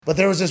But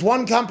there was this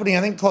one company,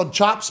 I think, called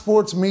Chop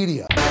Sports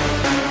Media.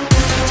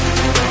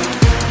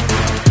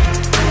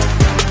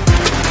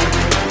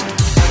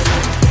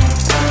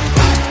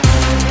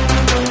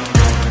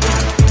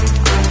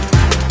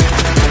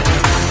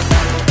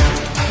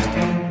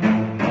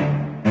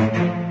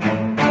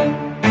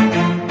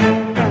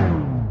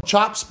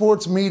 Chop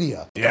Sports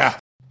Media. Yeah.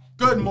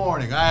 Good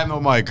morning. I have no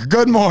mic.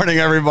 Good morning,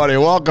 everybody.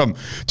 Welcome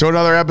to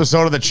another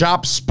episode of the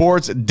Chop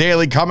Sports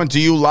Daily, coming to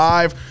you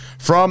live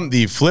from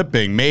the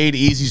flipping Made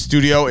Easy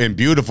studio in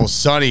beautiful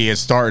sunny.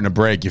 It's starting to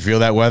break. You feel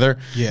that weather?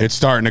 Yeah. It's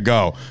starting to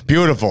go.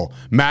 Beautiful.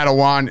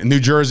 Matawan, New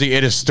Jersey.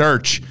 It is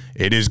Sturch.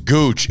 It is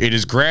Gooch. It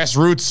is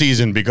grassroots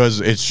season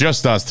because it's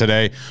just us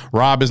today.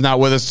 Rob is not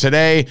with us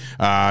today.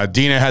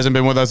 Dina hasn't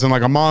been with us in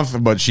like a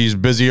month, but she's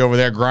busy over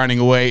there grinding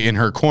away in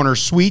her corner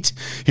suite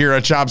here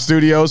at Chop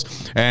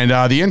Studios. And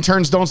the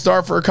interns don't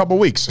start for a couple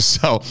weeks.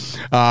 So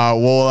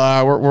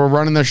we're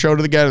running the show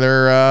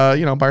together,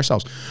 by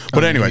ourselves.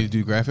 But anyway. You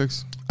do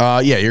graphics?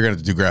 Yeah, you're going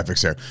to do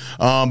graphics there.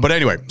 But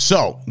anyway,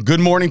 so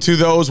good morning to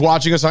those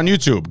watching us on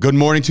YouTube. Good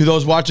morning to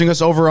those watching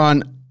us over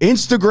on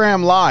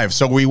Instagram Live.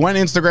 So we went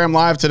Instagram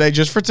Live today,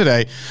 just for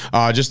today,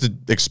 just to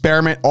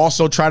experiment.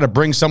 Also try to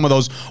bring some of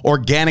those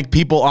organic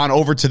people on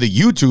over to the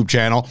YouTube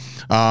channel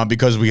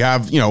because we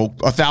have,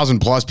 1,000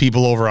 plus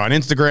people over on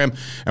Instagram,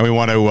 and we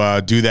want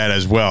to do that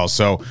as well.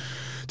 So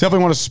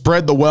definitely want to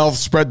spread the wealth,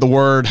 spread the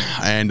word,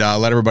 and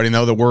let everybody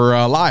know that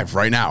we're live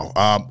right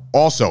now.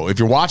 Also, if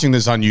you're watching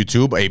this on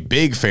YouTube, a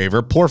big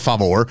favor, por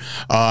favor,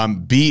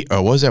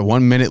 was that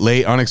 1 minute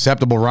late?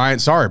 Unacceptable, Ryan.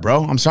 Sorry,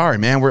 bro. I'm sorry,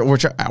 man.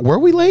 Were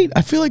we late?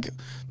 I feel like,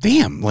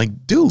 damn,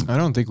 dude. I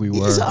don't think we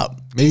were. He's up.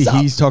 Maybe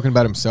he's talking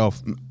about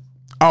himself.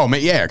 Oh,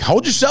 man, yeah.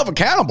 Hold yourself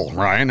accountable,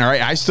 Ryan. All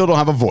right. I still don't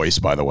have a voice,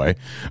 by the way.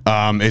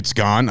 It's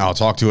gone. I'll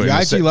talk to it. The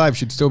IG Live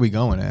should still be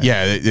going.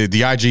 Yeah,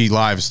 the IG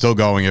Live is still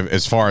going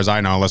as far as I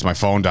know, unless my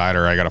phone died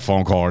or I got a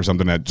phone call or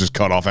something that just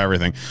cut off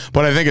everything.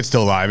 But I think it's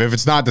still live. If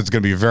it's not, that's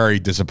going to be very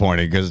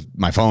disappointing because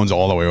my phone's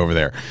all the way over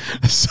there.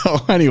 So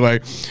anyway,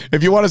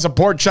 if you want to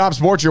support Chop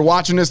Sports, you're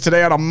watching this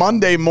today on a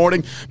Monday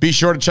morning, be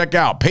sure to check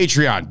out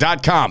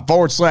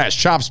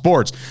patreon.com/Chop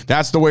Sports.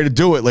 That's the way to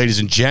do it, ladies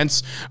and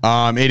gents.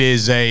 It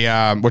is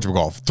a,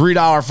 $3,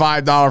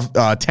 $5,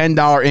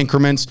 $10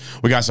 increments.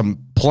 We got some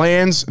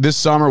plans this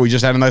summer. We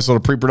just had a nice little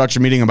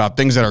pre-production meeting about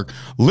things that are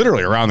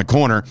literally around the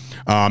corner.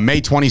 May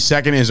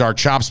 22nd is our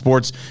Chop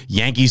Sports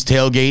Yankees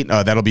tailgate.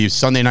 That'll be a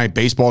Sunday night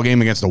baseball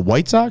game against the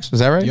White Sox. Is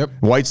that right? Yep.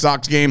 White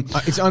Sox game.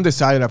 It's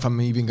undecided if I'm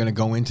even going to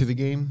go into the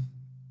game.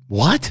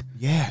 What?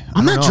 Yeah.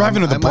 I'm not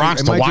driving to the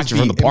Bronx to watch it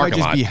from the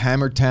parking lot. It might just be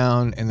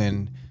Hammertown and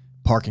then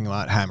parking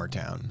lot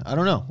Hammertown. I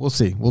don't know. We'll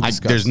see. We'll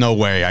discuss. There's no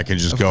way I can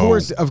just go.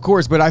 Of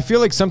course. But I feel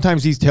like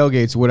sometimes these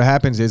tailgates, what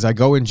happens is I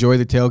go enjoy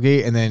the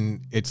tailgate and then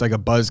it's like a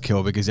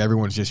buzzkill because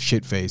everyone's just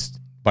shit-faced.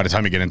 By the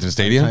time you get into the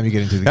stadium?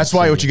 That's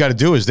why stadium. what you got to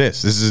do is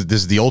this. This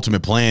is the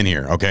ultimate plan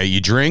here, okay?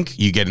 You drink,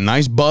 you get a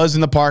nice buzz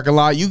in the parking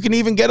lot. You can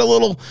even get a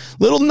little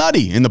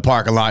nutty in the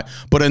parking lot,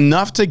 but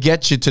enough to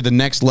get you to the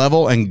next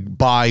level and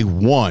buy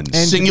one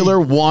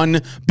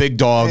big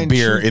dog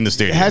beer in the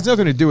stadium. It has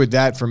nothing to do with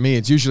that for me.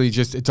 It's usually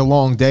just, it's a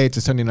long day. It's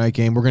a Sunday night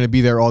game. We're going to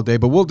be there all day,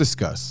 but we'll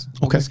discuss.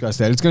 We'll discuss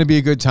that. It's going to be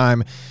a good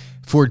time.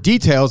 For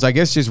details, I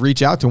guess just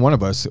reach out to one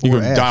of us. You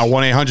can dial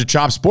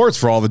 1-800-CHOP-SPORTS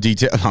for all the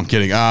details. I'm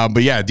kidding.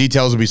 But yeah,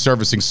 details will be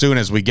surfacing soon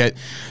as we get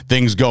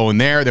things going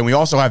there. Then we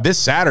also have this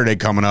Saturday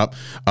coming up,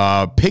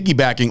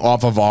 piggybacking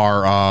off of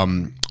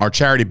our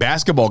charity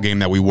basketball game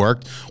that we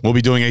worked. We'll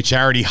be doing a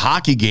charity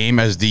hockey game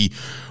as the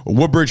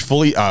Woodbridge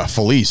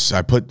Police.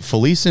 I put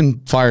Police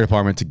and Fire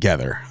Department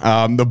together.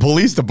 The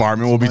Police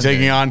Department will be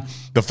taking on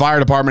the Fire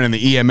Department and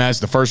the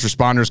EMS. The First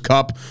Responders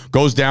Cup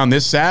goes down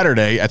this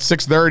Saturday at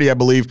 6:30, I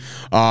believe,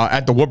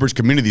 at the Woodbridge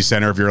Community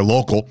Center if you're a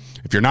local.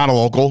 If you're not a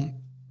local,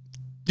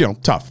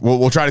 tough.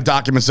 We'll try to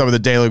document some of the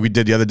day like we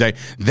did the other day.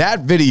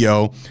 That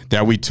video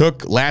that we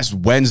took last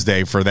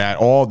Wednesday for that,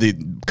 all the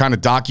kind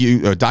of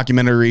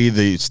documentary,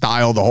 the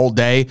style, the whole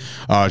day,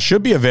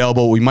 should be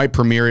available. We might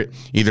premiere it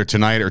either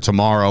tonight or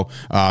tomorrow.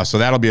 So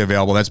that'll be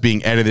available. That's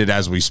being edited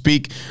as we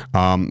speak.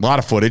 A lot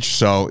of footage.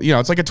 So,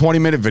 it's like a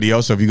 20-minute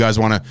video. So if you guys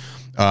want to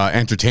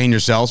entertain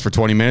yourselves for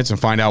 20 minutes and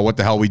find out what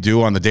the hell we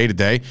do on the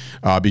day-to-day,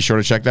 be sure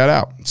to check that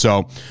out.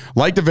 So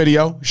like the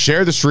video,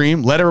 share the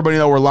stream, let everybody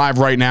know we're live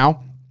right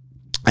now.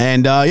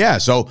 And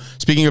so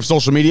speaking of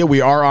social media,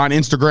 we are on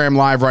Instagram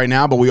Live right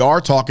now, but we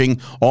are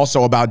talking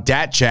also about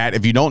Dat Chat.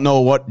 If you don't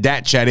know what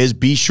Dat Chat is,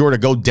 be sure to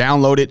go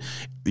download it.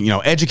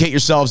 Educate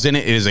yourselves in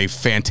it. It is a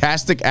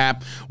fantastic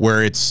app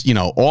where it's,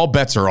 all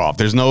bets are off.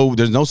 There's no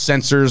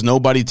censors,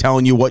 nobody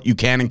telling you what you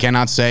can and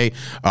cannot say.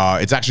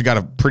 It's actually got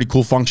a pretty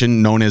cool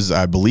function known as,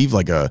 I believe,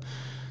 like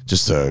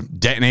just a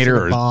detonator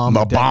or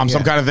a bomb,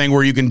 some kind of thing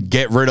where you can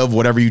get rid of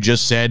whatever you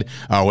just said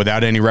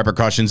without any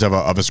repercussions of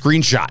a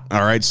screenshot.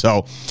 All right.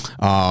 So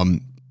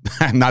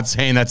I'm not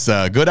saying that's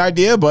a good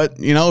idea, but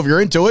if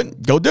you're into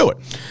it, go do it.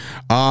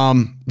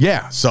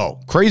 Yeah, so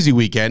crazy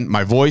weekend.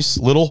 My voice,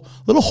 little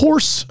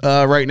hoarse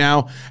right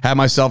now. Had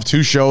myself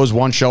 2 shows.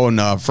 One show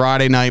on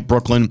Friday night,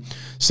 Brooklyn.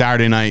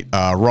 Saturday night,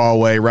 Raw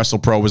Away.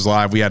 WrestlePro was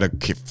live. We had a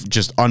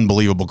just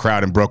unbelievable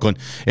crowd in Brooklyn.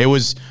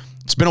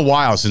 It's been a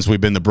while since we've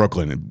been to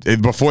Brooklyn.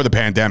 Before the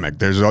pandemic,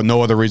 there's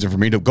no other reason for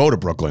me to go to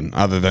Brooklyn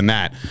other than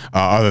that,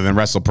 other than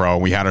WrestlePro.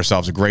 We had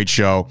ourselves a great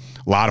show,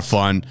 a lot of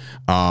fun.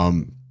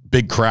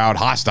 Big crowd,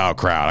 hostile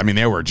crowd. I mean,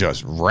 they were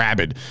just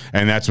rabid,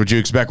 and that's what you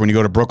expect when you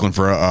go to Brooklyn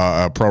for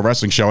a pro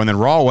wrestling show. And then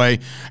Raw Away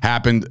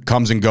happened,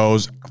 comes and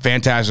goes.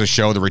 Fantastic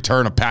show. The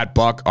return of Pat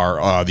Buck,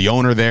 the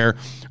owner there.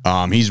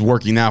 He's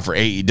working now for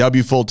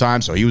AEW full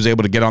time, so he was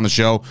able to get on the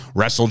show,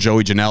 wrestle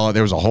Joey Janela.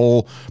 There was a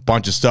whole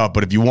bunch of stuff.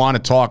 But if you want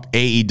to talk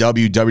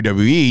AEW,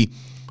 WWE,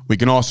 we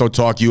can also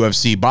talk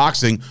UFC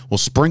boxing. We'll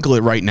sprinkle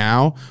it right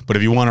now. But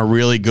if you want a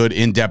really good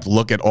in-depth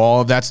look at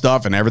all of that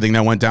stuff and everything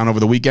that went down over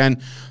the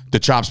weekend, the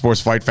Chop Sports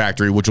Fight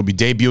Factory, which will be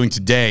debuting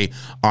today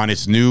on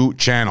its new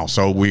channel.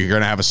 So we're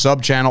going to have a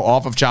sub-channel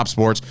off of Chop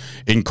Sports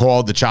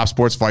called the Chop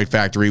Sports Fight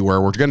Factory, where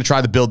we're going to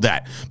try to build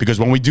that. Because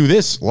when we do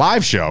this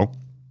live show,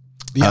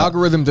 the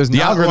algorithm does not.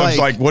 The algorithm's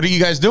like, what are you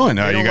guys doing?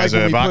 Are you guys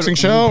a boxing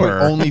show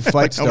or only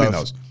fight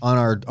stuff on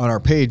our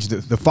page?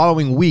 The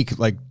following week,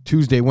 like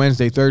Tuesday,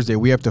 Wednesday, Thursday,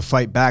 we have to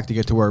fight back to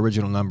get to our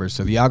original numbers.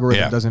 So the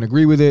algorithm doesn't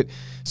agree with it.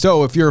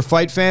 So if you're a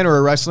fight fan or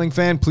a wrestling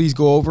fan, please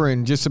go over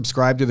and just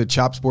subscribe to the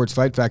Chop Sports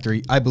Fight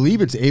Factory. I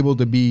believe it's able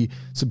to be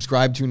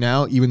subscribed to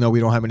now, even though we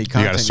don't have any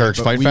content. You got to search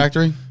Fight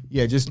Factory.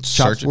 Yeah, just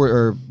Chop Sports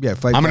or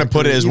Fight. I'm going to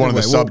put it as one of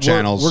the sub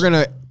channels. We're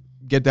going to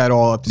get that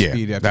all up to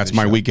speed. After that's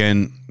my show.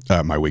 weekend.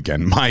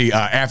 My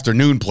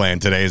afternoon plan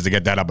today is to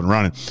get that up and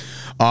running.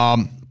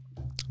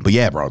 But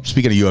yeah, bro,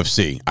 speaking of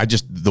UFC,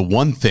 the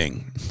one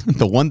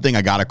thing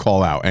I got to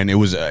call out, and it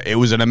was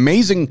an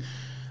amazing,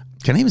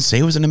 can I even say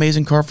it was an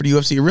amazing card for the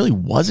UFC? It really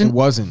wasn't.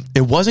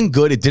 It wasn't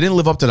good. It didn't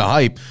live up to the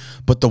hype.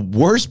 But the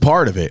worst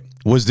part of it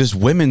was this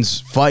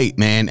women's fight,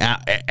 man.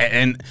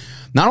 And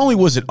not only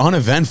was it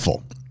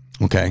uneventful,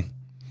 okay,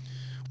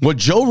 what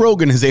Joe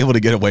Rogan is able to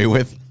get away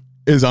with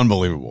is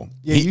unbelievable.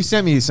 Yeah, you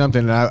sent me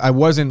something, and I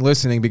wasn't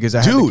listening because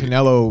I had the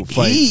Canelo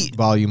fight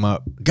volume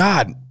up.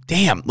 God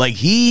damn, like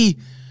he's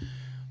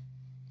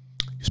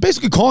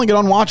basically calling it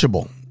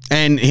unwatchable.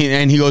 And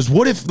he goes,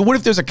 what if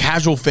there's a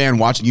casual fan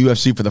watching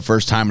UFC for the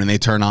first time and they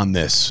turn on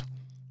this?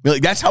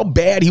 Like, that's how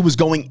bad he was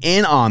going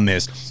in on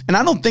this. And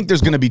I don't think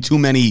there's going to be too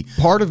many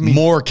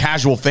more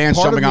casual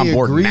fans jumping on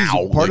board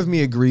now. Part of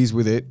me agrees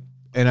with it.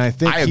 And I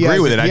think I agree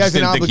with it. I just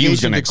didn't think he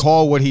was going to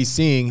call what he's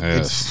seeing.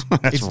 Yes.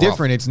 It's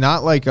different. It's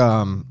not like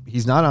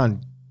he's not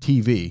on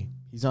TV.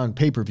 He's on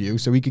pay-per-view,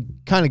 so he could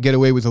kind of get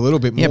away with a little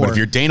bit more. Yeah, but if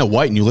you're Dana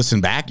White and you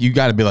listen back, you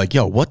got to be like,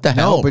 yo, what the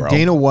hell, No, but bro?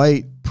 Dana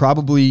White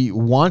probably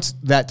wants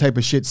that type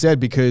of shit said,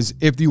 because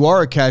if you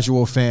are a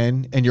casual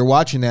fan and you're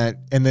watching that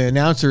and the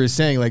announcer is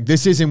saying, like,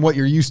 this isn't what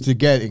you're used to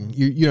getting,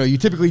 you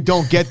typically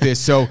don't get this.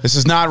 So this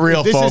is not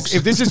real, folks.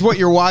 If this is what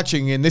you're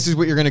watching and this is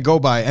what you're going to go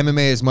by,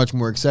 MMA is much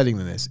more exciting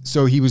than this.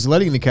 So he was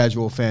letting the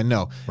casual fan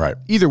know. Right.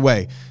 Either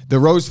way, the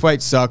Rose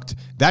fight sucked.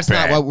 That's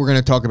not what we're going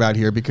to talk about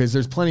here, because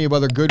there's plenty of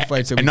other good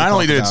fights that we And not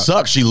only did it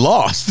suck, she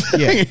lost.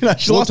 Yeah,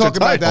 she we'll lost talk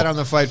about that on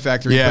the Fight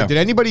Factory. Yeah. But did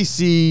anybody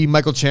see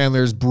Michael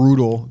Chandler's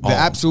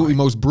absolutely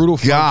most brutal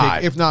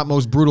front kick, if not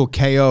most brutal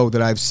KO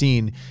that I've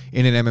seen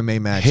in an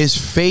MMA match? His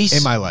face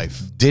in my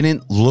life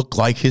didn't look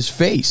like his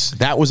face.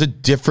 That was a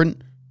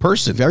different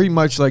person. Very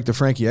much like the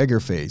Frankie Edgar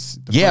face.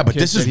 Yeah, but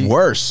this is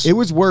worse. It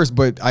was worse,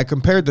 but I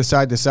compared the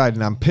side to side,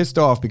 and I'm pissed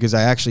off because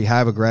I actually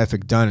have a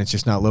graphic done. It's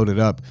just not loaded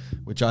up,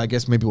 which I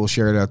guess maybe we'll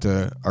share it out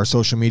to our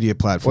social media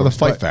platform. Or the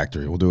Fight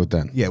Factory. We'll do it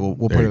then. Yeah,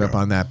 we'll put it up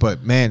on that.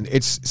 But, man,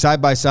 it's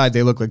side by side.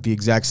 They look like the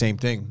exact same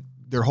thing.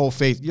 Their whole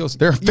face.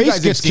 Their face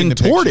gets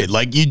contorted.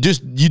 Like, you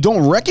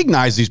don't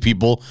recognize these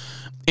people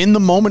in the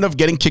moment of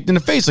getting kicked in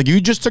the face. Like, you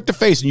just took the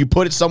face and you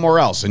put it somewhere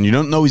else, and you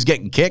don't know he's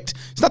getting kicked.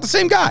 It's not the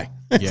same guy.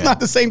 It's not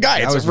the same guy.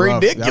 It's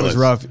ridiculous. That was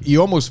rough.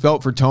 You almost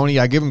felt for Tony.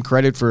 I give him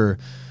credit for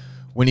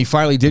when he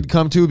finally did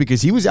come to,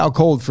 because he was out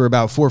cold for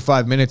about 4 or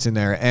 5 minutes in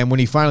there. And when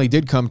he finally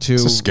did come to,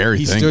 it's a scary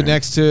he thing, stood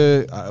next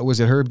to, was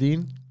it Herb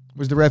Dean?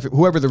 Was the ref,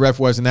 whoever the ref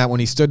was in that one,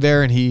 he stood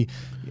there and he,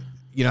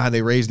 you know how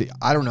they raised it.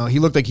 I don't know. He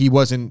looked like he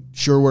wasn't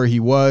sure where he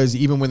was,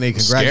 even when they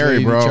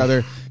congratulated each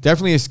other.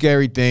 Definitely a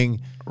scary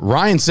thing.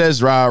 Ryan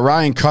says,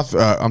 Ryan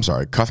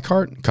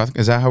Cuthcart?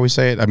 Is that how we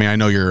say it? I mean, I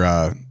know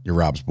you're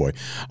Rob's boy.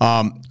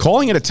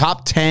 Calling it a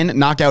top 10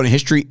 knockout in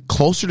history,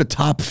 closer to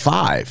top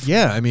 5.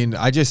 Yeah, I mean,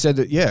 I just said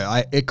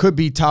that, it could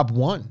be top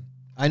 1.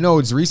 I know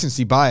it's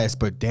recency bias,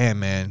 but damn,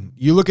 man.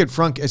 You look at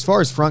as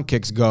far as front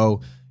kicks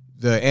go,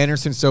 the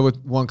Anderson Silva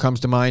one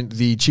comes to mind,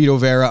 the Cheeto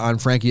Vera on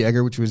Frankie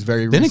Edgar, which was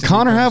very recent. Didn't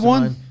Conor have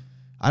one? Mind.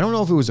 I don't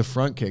know if it was a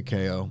front kick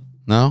KO.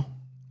 No?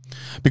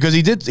 Because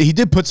he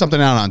did put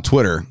something out on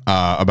Twitter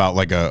about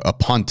like a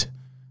punt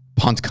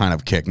kind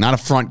of kick, not a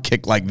front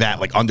kick like that,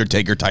 like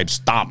Undertaker type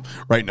stomp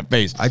right in the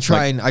face. I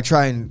try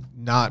and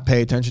not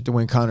pay attention to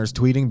when Connor's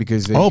tweeting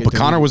because they but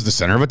Connor was the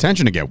center of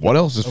attention again. What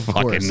else is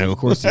fucking new? Of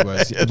course he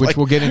was, which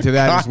we'll get into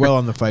that as well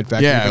on the Fight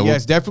Factory. Yeah, but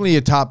yes, definitely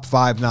a top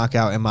 5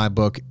 knockout in my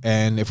book.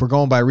 And if we're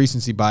going by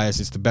recency bias,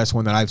 it's the best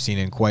one that I've seen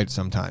in quite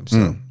some time.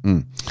 So,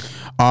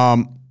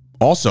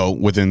 Also,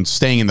 within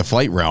staying in the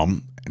fight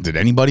realm, did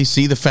anybody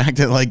see the fact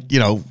that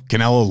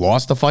Canelo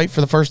lost the fight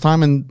for the first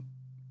time in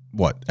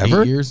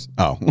ever? 8 years?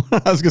 Oh,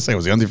 I was gonna say,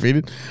 was he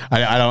undefeated?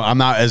 I'm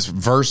not as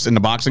versed in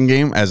the boxing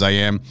game as I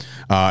am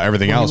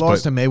everything else. He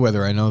lost to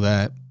Mayweather, I know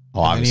that.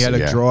 And he had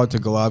a draw to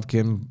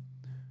Golovkin,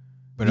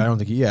 but I don't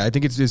think I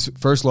think it's his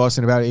first loss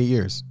in about 8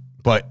 years.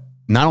 But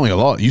not only a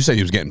loss, you said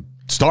he was getting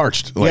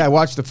starched. I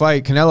watched the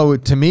fight.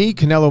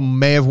 Canelo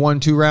may have won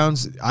 2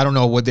 rounds. I don't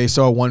know what they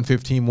saw,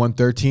 115,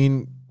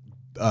 113.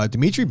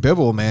 Dimitri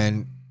Bivol,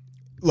 man.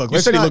 Look, you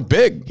said he looked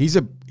big. He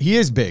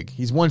is big.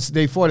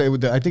 They fought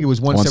it. I think it was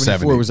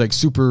 174. It was like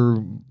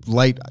super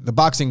light. The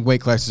boxing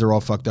weight classes are all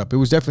fucked up. It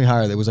was definitely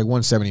higher. It was like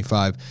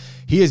 175.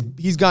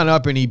 He's gone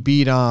up and he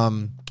beat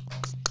the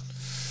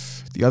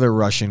other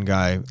Russian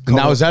guy.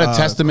 Now is that a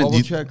testament? Do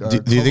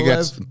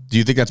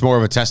you think that's more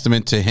of a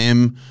testament to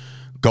him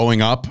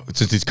going up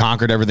since he's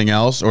conquered everything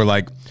else, or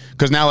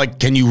because now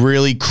can you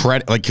really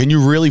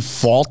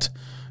fault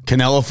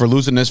Canelo for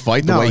losing this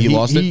fight the way he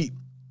lost it?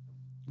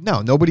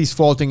 No, nobody's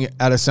faulting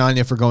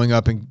Adesanya for going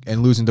up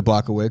and losing to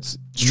Blachowicz.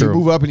 You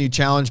move up and you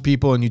challenge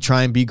people and you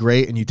try and be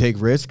great and you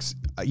take risks.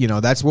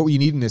 That's what we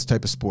need in this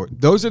type of sport.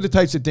 Those are the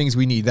types of things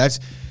we need. I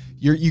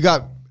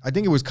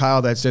think it was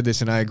Kyle that said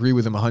this, and I agree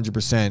with him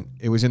 100%.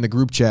 It was in the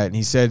group chat, and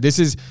he said,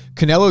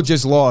 Canelo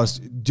just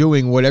lost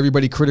doing what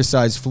everybody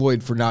criticized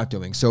Floyd for not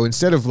doing. So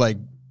instead of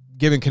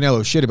giving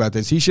Canelo shit about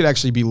this, he should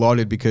actually be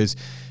lauded because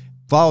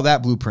follow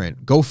that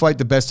blueprint. Go fight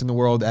the best in the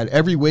world at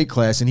every weight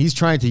class, and he's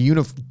trying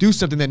to do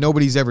something that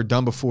nobody's ever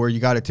done before.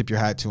 You got to tip your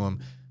hat to him.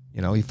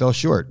 He fell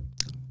short.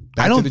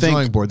 Back to the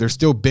drawing board. There's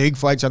still big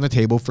fights on the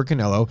table for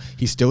Canelo.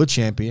 He's still a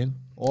champion.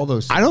 All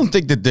those things. I don't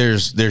think that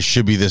there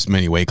should be this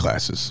many weight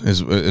classes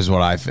is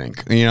what I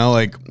think.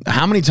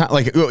 How many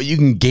times you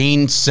can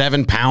gain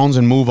 7 pounds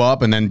and move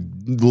up and then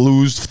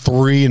lose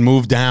 3 and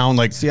move down.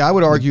 I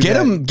would argue get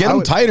him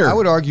tighter. I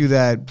would argue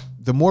that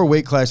the more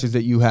weight classes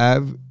that you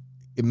have,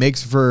 it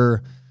makes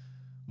for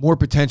more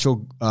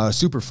potential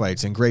super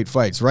fights and great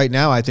fights. Right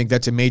now, I think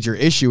that's a major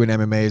issue in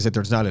MMA is that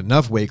there's not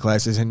enough weight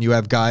classes, and you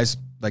have guys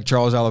like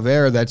Charles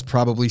Oliveira that's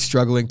probably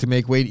struggling to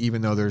make weight,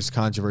 even though there's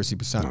controversy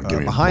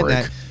behind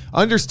that.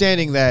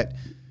 Understanding that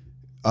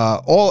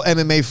all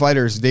MMA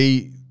fighters,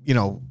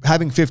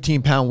 having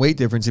 15-pound weight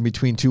difference in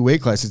between 2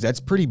 weight classes, that's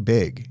pretty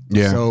big.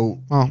 Yeah.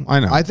 So I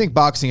know. I think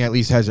boxing at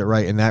least has it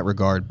right in that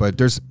regard, but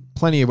there's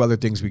plenty of other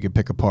things we could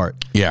pick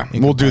apart. Yeah,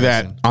 we'll do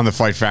that on the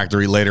Fight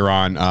Factory later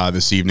on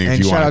this evening. And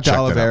if you want to check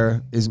that out. Shout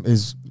out to Oliveira,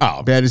 as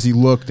bad as he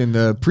looked in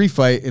the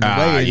pre-fight in the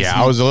weigh-ins. Yeah,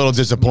 I was a little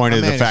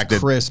disappointed in the fact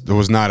that there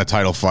was not a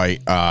title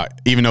fight,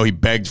 even though he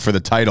begged for the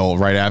title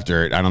right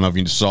after it. I don't know if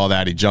you saw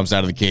that. He jumps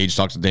out of the cage,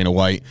 talks to Dana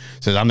White,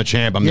 says, "I'm the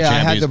champ. I'm the champ."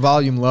 Yeah, I had the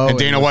volume low. And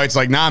Dana White's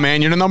like, "Nah,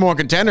 man, you're the number 1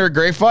 contender.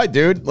 Great fight,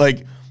 dude.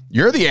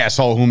 You're the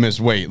asshole who missed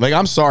weight.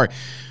 I'm sorry.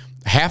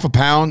 Half a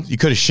pound, you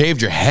could have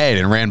shaved your head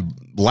and ran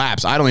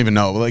laps. I don't even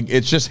know.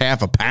 It's just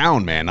half a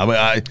pound, man.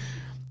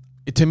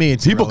 To me,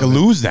 it's people can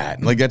lose that.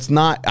 That's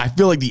not. I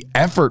feel like the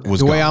effort was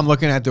the way I'm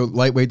looking at the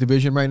lightweight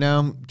division right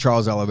now.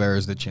 Charles Oliveira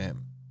is the champ.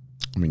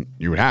 I mean,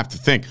 you would have to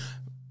think.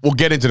 We'll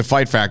get into the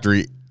Fight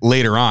Factory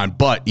later on,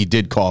 but he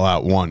did call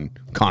out one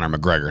Conor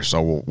McGregor,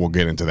 so we'll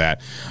get into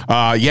that.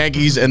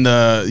 Yankees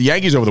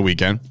over the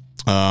weekend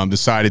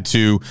decided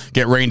to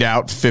get rained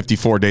out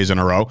 54 days in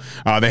a row.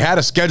 They had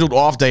a scheduled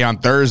off day on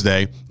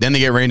Thursday. Then they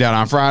get rained out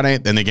on Friday.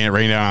 Then they get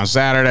rained out on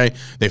Saturday.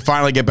 They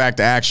finally get back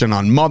to action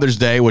on Mother's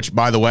Day, which,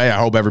 by the way, I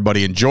hope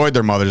everybody enjoyed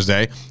their Mother's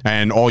Day.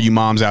 And all you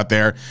moms out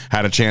there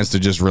had a chance to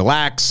just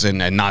relax and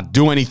not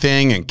do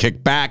anything and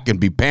kick back and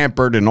be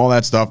pampered and all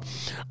that stuff.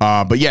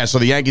 But yeah, so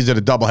the Yankees did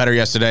a doubleheader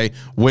yesterday,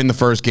 win the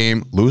first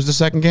game, lose the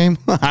second game?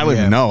 I don't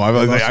even know. I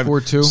was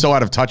 4-2. So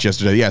out of touch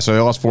yesterday. Yeah, so they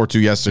lost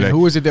 4-2 yesterday. And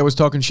who was it that was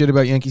talking shit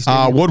about Yankee Stadium?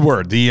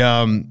 Woodward, the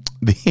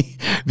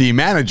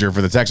manager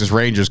for the Texas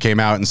Rangers, came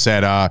out and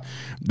said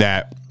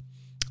that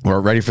we're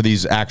ready for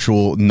these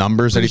actual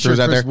numbers that he throws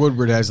out there.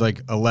 Woodward has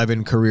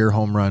 11 career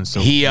home runs.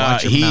 So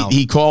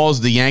he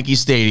calls the Yankee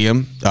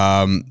Stadium,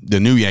 the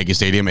new Yankee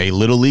Stadium, a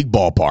Little League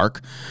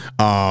ballpark,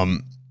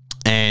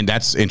 and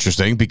that's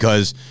interesting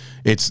because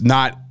it's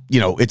not.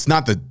 It's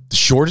not the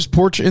shortest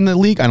porch in the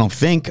league. I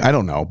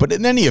don't know. But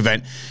in any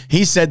event,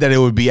 he said that it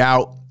would be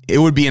out. It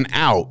would be an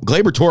out.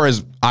 Gleyber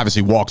Torres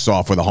obviously walks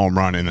off with a home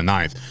run in the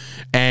 9th.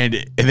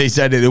 And they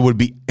said that it would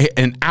be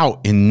an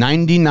out in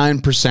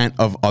 99%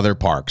 of other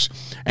parks.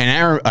 And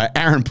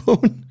Aaron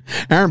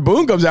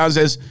Boone comes out and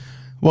says,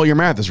 Well, your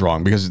math is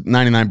wrong because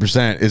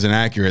 99% isn't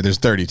accurate. There's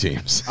 30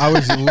 teams. I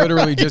was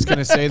literally just going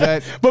to say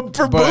that. But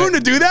for Boone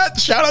to do that,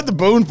 shout out to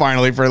Boone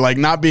finally for like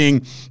not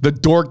being the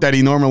dork that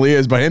he normally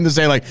is, but him to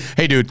say like,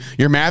 hey, dude,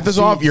 your math is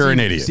off. You're an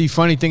idiot. See,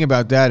 funny thing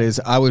about that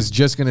is I was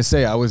just going to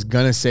say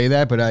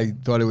that, but I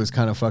thought it was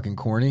kind of fucking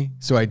corny,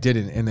 so I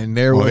didn't. And then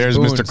there's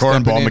Boone Mr.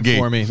 Cornball McGee.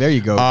 For me. There you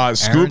go.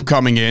 Scoop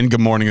coming in.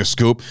 Good morning,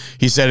 Scoop.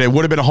 He said it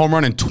would have been a home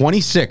run in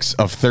 26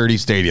 of 30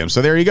 stadiums.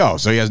 So there you go.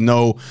 So he has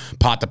no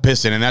pot to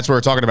piss in, and that's what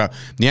we're talking about.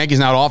 The Yankees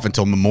not off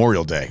until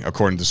Memorial Day,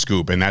 according to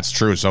Scoop, and that's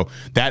true. So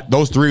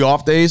those 3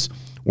 off days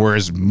were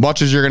as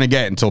much as you're going to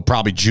get until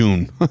probably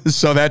June.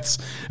 So that's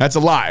a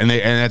lot, and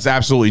that's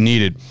absolutely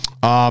needed.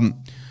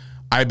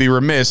 I'd be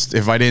remiss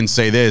if I didn't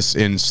say this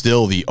in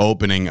still the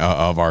opening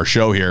of our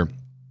show here.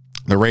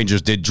 The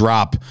Rangers did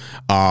drop.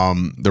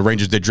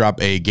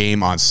 A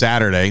game on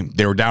Saturday.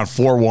 They were down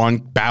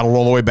 4-1, battled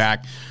all the way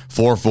back,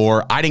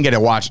 4-4. I didn't get to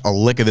watch a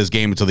lick of this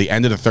game until the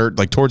end of the third,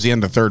 like towards the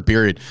end of the third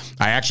period.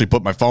 I actually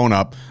put my phone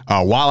up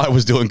while I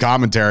was doing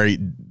commentary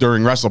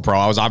during WrestlePro.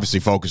 I was obviously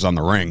focused on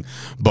the ring,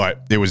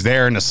 but it was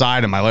there in the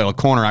side in my little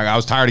corner. I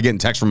was tired of getting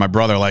texts from my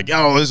brother like,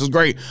 "Yo, this is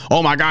great.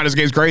 Oh my God, this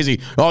game's crazy.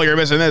 Oh, you're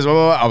missing this." Blah,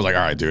 blah, blah. I was like,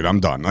 "All right, dude, I'm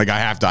done. Like, I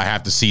have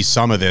to see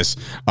some of this,"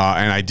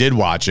 and I did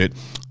watch it.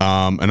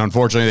 And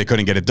unfortunately, they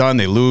couldn't get it done.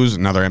 They lose.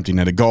 Another empty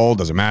netted goal.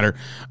 Doesn't matter.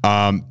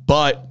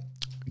 But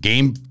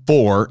game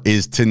 4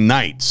 is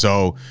tonight.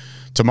 So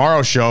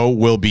tomorrow's show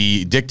will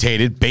be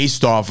dictated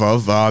based off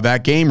of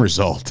that game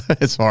result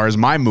as far as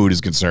my mood is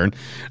concerned.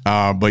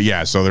 But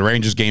yeah, so the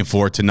Rangers game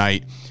 4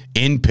 tonight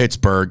in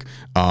Pittsburgh.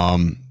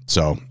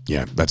 So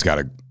yeah, it's got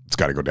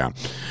to go down.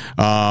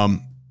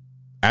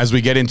 As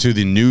we get into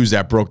the news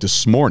that broke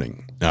this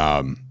morning,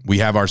 we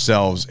have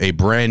ourselves a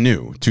brand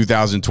new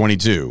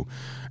 2022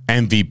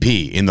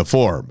 MVP in the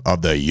form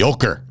of the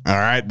Joker. All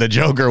right, the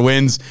Joker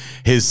wins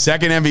his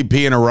second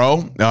MVP in a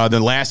row. The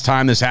last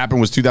time this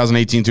happened was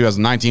 2018,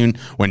 2019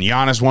 when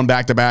Giannis won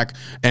back-to-back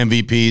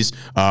MVPs.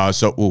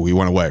 He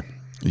went away.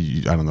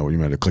 I don't know. You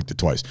might have clicked it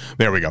twice.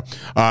 There we go.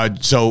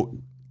 So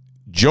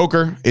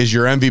Joker is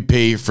your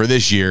MVP for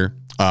this year.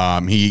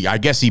 I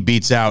guess he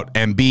beats out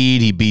Embiid.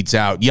 He beats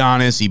out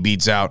Giannis. He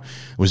beats out.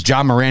 Was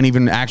John Moran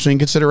even actually in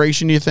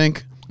consideration? Do you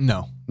think?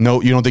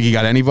 No, you don't think he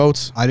got any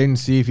votes? I didn't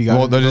see if he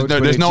got any votes.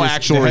 There's no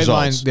actual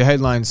results. The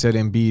headline said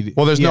Embiid.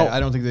 Well, I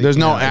don't think there's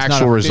no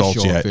actual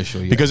results yet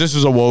because this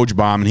was a Woj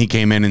bomb, and he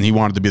came in and he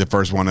wanted to be the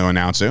first one to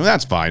announce it. Well,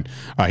 that's fine.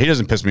 He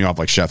doesn't piss me off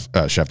like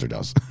Schefter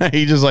does.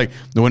 He just like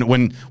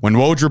when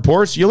Woj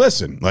reports, you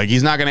listen. Like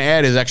he's not going to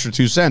add his extra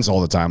 2 cents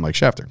all the time like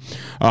Schefter.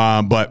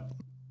 But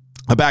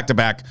a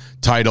back-to-back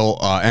title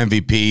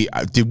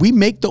MVP. Did we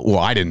make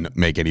I didn't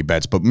make any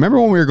bets, but remember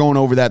when we were going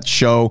over that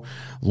show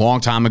a long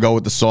time ago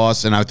with the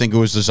sauce, and I think it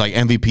was just like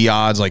MVP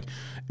odds, like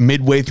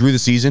midway through the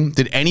season.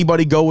 Did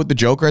anybody go with the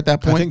Joker at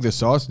that point? I think the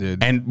sauce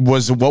did. And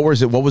what was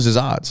his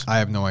odds? I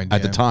have no idea.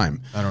 At the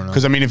time. I don't know.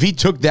 Because, I mean, if he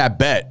took that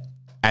bet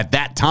at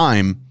that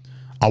time,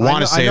 I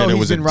want to say that it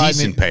was a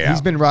decent payout.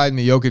 He's been riding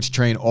the Jokic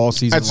train all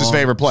season That's his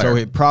favorite player. So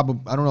it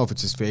probably, I don't know if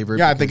it's his favorite.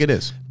 Yeah, I think it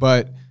is.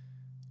 But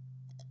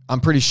I'm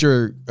pretty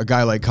sure a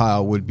guy like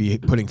Kyle would be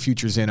putting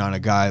futures in on a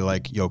guy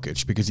like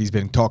Jokic because he's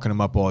been talking him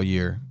up all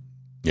year.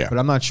 Yeah, but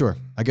I'm not sure.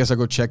 I guess I'll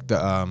go check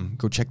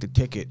the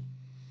ticket.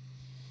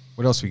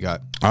 What else we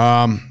got?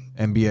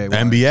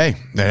 NBA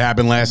that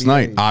happened last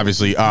night,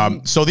 obviously.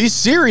 So these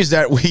series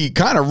that we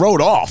kind of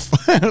wrote off.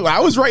 I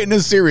was writing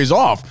this series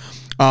off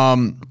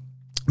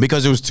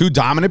because it was 2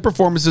 dominant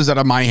performances out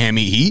of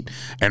Miami Heat,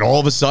 and all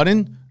of a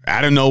sudden,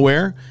 out of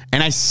nowhere,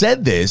 and I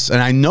said this,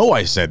 and I know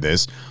I said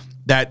this,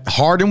 that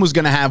Harden was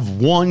going to have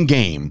one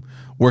game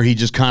where he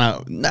just kind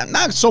of,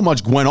 not so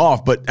much went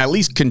off, but at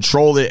least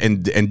controlled it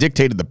and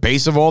dictated the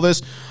pace of all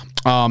this.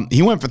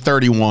 He went for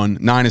 31,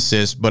 9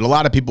 assists, but a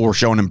lot of people were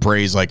showing him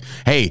praise like,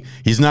 hey,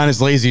 he's not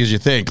as lazy as you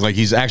think. Like,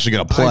 he's actually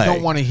going to play. I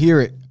don't want to hear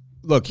it.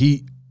 Look,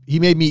 he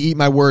made me eat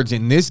my words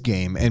in this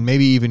game, and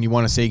maybe even you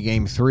want to say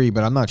game 3,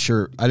 but I'm not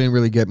sure. I didn't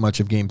really get much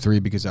of game 3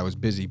 because I was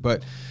busy.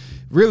 But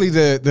really,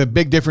 the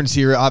big difference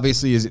here,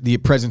 obviously, is the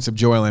presence of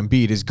Joel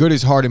Embiid. As good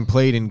as Harden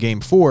played in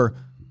game 4,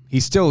 he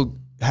still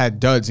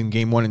had duds in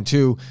game 1 and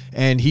 2,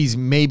 and he's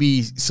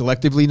maybe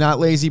selectively not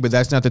lazy, but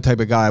that's not the type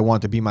of guy I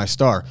want to be my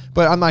star.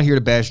 But I'm not here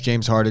to bash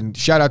James Harden.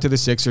 Shout out to the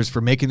Sixers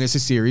for making this a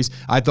series.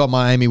 I thought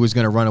Miami was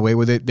going to run away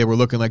with it. They were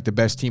looking like the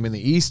best team in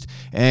the East,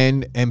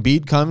 and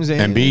Embiid comes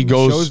in and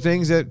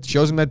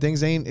shows them that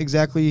things ain't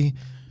exactly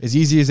as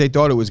easy as they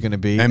thought it was going to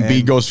be.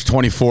 Embiid goes for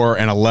 24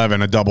 and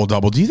 11, a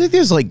double-double. Do you think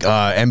there's like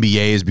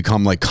NBA has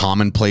become like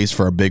commonplace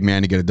for a big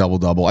man to get a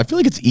double-double? I feel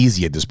like it's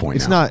easy at this point.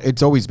 It's not.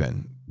 It's always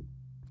been.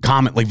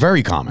 Common, like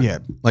very common. Yeah.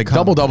 Like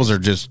double doubles are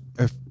just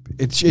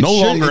no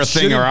longer a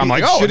thing where I'm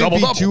like, oh, double double. It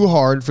shouldn't be too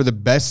hard for the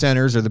best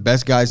centers or the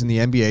best guys in the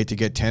NBA to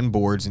get 10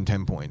 boards and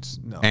 10 points.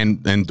 No.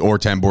 Or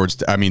 10 boards,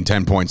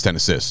 10 points, 10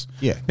 assists.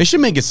 Yeah. They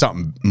should make it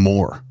something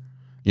more.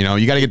 You know,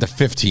 you got to get to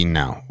 15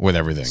 now with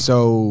everything.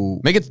 So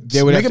make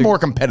it more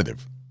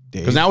competitive.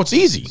 Because now it's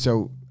easy.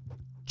 So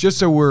just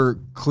so we're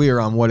clear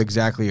on what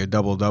exactly a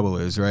double-double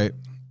is, right?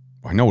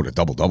 I know what a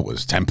double-double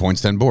is. 10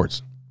 points, 10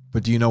 boards.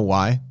 But do you know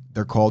why?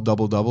 they're called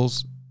double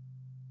doubles?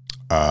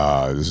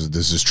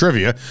 This is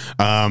trivia.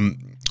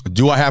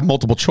 Do I have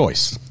multiple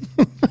choice?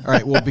 All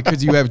right. Well,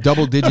 because you have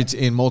double digits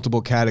in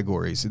multiple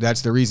categories.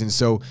 That's the reason.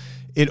 So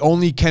it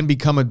only can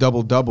become a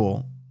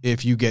double-double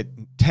if you get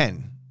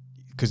 10,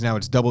 because now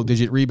it's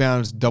double-digit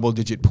rebounds,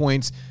 double-digit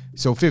points.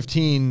 So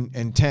 15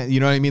 and 10, you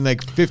know what I mean?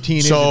 Like 15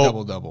 is a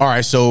double-double. All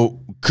right, so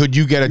could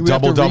you get a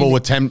double-double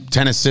with 10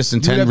 assists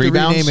and 10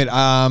 rebounds? You would have to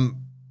rename it.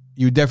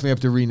 You would definitely have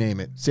to rename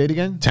it. Say it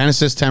again. 10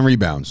 assists, 10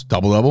 rebounds.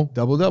 Double-double?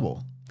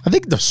 Double-double. I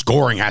think the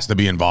scoring has to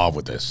be involved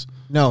with this.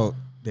 No,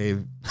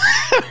 Dave.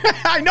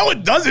 I know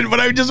it doesn't, but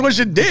I just wish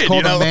it did. It's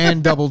called a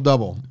man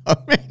double-double.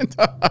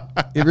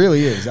 It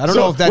really is. I don't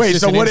know if that's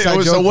just an inside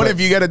joke. So what if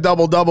you get a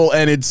double-double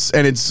and it's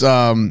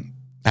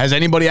has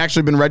anybody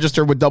actually been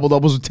registered with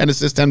double-doubles with 10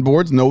 assists, 10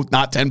 boards? No,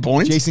 not 10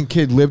 points? Jason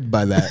Kidd lived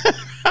by that.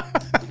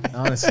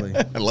 Honestly.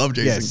 I love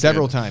Jason Kidd.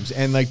 Several times.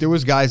 And like there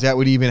was guys that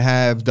would even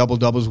have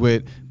double-doubles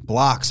with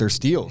blocks or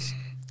steals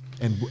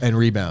and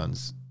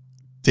rebounds.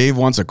 Dave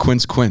wants a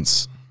quince.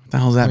 What the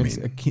hell does that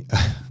mean?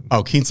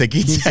 Quince.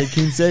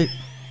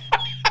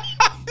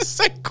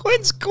 Say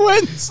quince.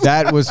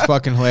 That was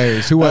fucking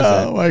hilarious. Who was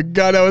that? Oh my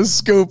God, that was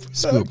Scoop.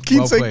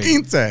 Quince.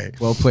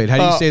 Well played. How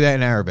do you say that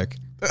in Arabic?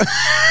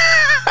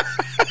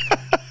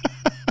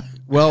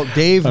 Well,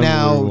 Dave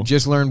now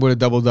just learned what a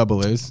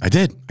double-double is. I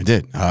did.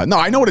 No,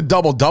 I know what a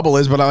double-double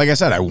is, but like I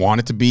said, I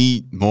want it to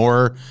be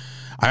more.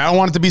 I don't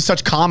want it to be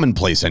such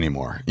commonplace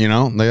anymore. You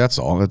know, that's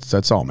all.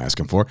 That's all I'm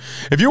asking for.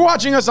 If you're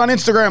watching us on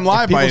Instagram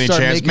Live by any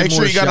chance, make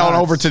sure you get on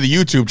over to the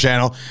YouTube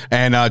channel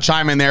and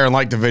chime in there and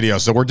like the video.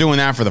 So we're doing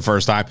that for the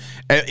first time.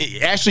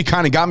 It actually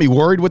kind of got me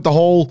worried with the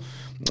whole,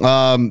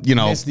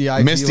 missed the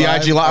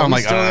IG Live. I'm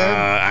like,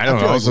 I don't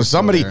know. So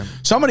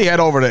somebody head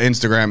over to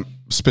Instagram,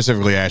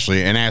 specifically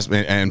Ashley, and ask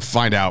me and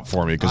find out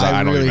for me because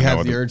I don't really even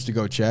have the urge to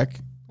go check.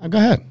 Go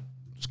ahead.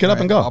 Just get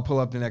up and go. I'll pull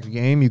up the next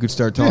game. You could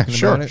start talking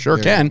about it. Sure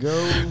can.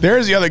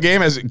 There's the other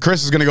game as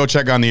Chris is going to go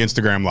check on the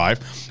Instagram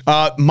Live.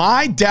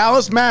 My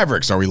Dallas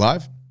Mavericks. Are we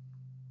live?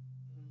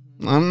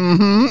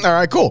 All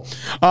right, cool.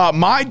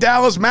 My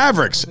Dallas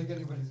Mavericks.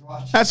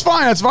 That's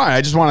fine.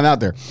 I just want it out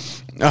there.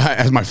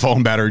 As my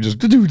phone battery just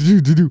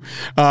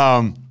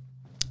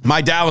my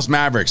Dallas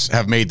Mavericks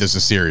have made this a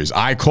series.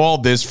 I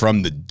called this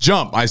from the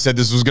jump. I said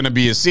this was going to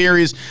be a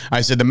series. I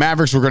said the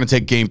Mavericks were going to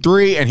take game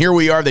 3, and here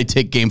we are. They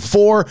take game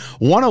 4,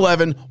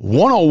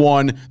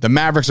 111-101. The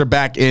Mavericks are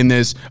back in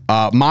this.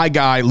 My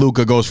guy,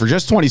 Luka, goes for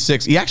just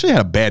 26. He actually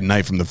had a bad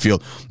night from the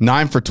field.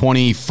 9 for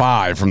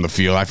 25 from the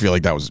field. I feel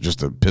like that was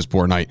just a piss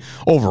poor night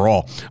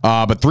overall.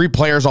 But 3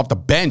 players off the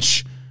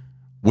bench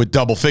with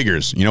double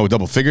figures. You know what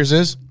double figures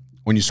is?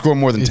 When you score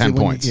more than 10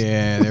 points.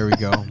 Yeah, there we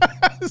go.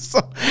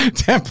 So,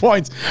 10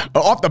 points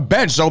off the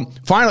bench. So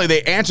finally,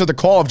 they answered the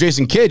call of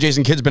Jason Kidd.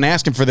 Jason Kidd's been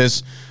asking for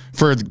this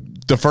for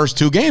the first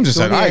 2 games. He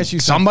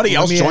said, somebody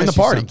else join the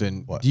party.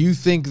 Do you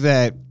think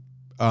that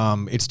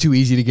it's too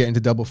easy to get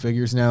into double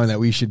figures now and that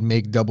we should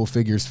make double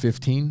figures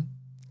 15?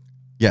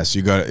 Yes,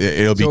 you got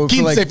it'll be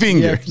 15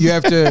 fingers. You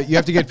have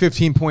to get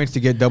 15 points to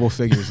get double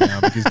figures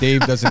now because Dave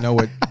doesn't know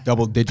what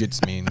double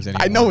digits means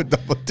anymore. I know what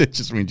double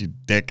digits means, you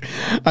dick.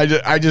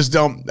 I just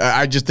don't.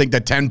 I just think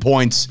that 10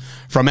 points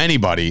from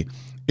anybody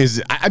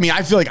is. I mean,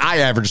 I feel like I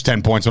averaged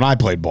 10 points when I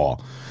played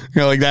ball.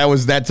 You know, like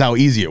that's how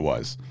easy it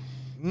was.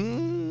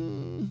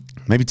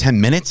 Maybe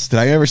 10 minutes. Did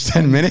I average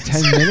 10 minutes?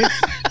 10 minutes.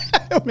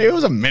 Maybe it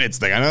was a minutes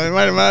thing. I know it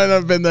might not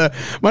have been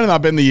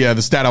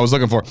the stat I was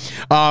looking for.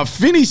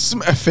 Finney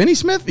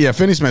Smith? Yeah,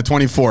 Finney Smith,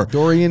 24.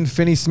 Dorian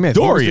Finney-Smith.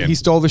 He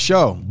stole the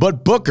show.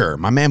 But Booker,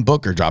 my man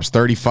Booker, drops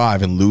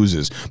 35 and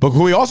loses. But can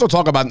we also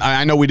talk about,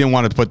 I know we didn't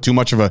want to put too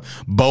much of a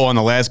bow on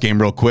the last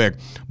game real quick.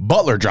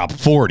 Butler dropped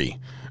 40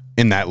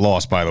 in that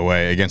loss, by the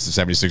way, against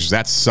the 76ers.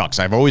 That sucks.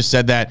 I've always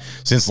said that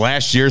since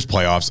last year's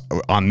playoffs.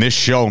 On this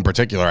show in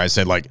particular, I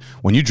said, like,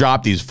 when you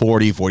drop these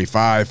 40,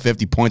 45,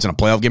 50 points in a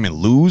playoff game and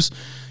lose,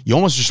 you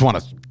almost just want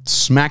to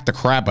smack the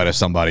crap out of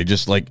somebody.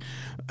 Just like,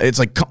 it's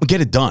like, get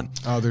it done.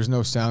 Oh, there's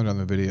no sound on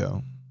the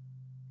video.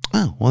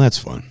 Oh, well, that's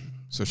fun.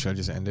 So should I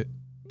just end it?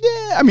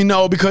 Yeah, I mean,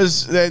 no,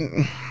 because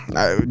then...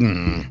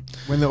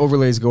 When the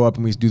overlays go up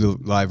and we do the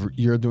live,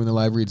 you're doing the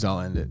live reads, I'll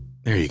end it.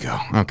 There you go.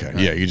 Okay.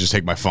 Yeah, you just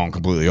take my phone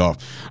completely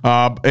off.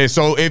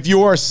 So if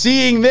you are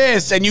seeing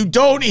this and you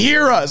don't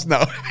hear us,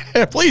 no,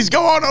 please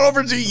go on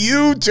over to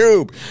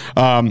YouTube.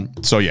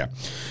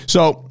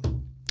 So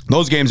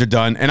those games are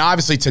done. And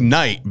obviously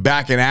tonight,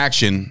 back in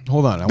action.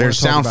 Hold on. There's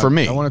sound for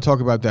me. I want to talk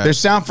about that. There's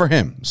sound for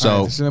him.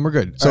 So, so then we're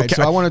good. So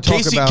I want to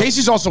talk about.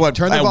 Casey's also at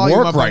turn the volume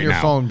work up right on your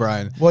now. Phone,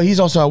 Brian. Well, he's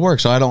also at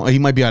work, so he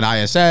might be on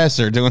ISS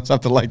or doing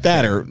something like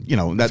that, or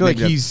I feel like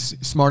he's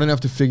smart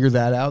enough to figure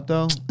that out,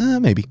 though.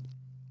 Maybe.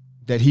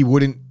 That he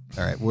wouldn't.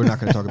 All right, we're not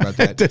going to talk about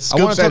that.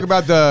 I want to talk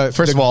about the.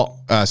 First of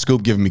all,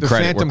 Scoop giving me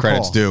credit where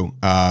credit's due.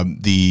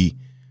 The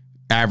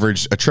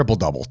average a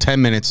triple-double,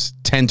 10 minutes,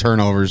 10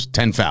 turnovers,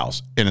 10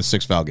 fouls in a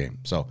 6-foul game.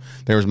 So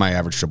there was my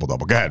average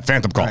triple-double. Go ahead,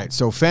 phantom call. All right,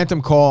 so phantom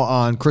call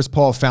on Chris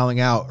Paul fouling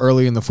out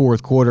early in the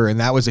 4th quarter, and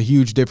that was a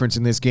huge difference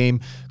in this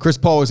game. Chris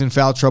Paul was in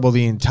foul trouble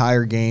the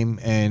entire game,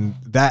 and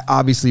that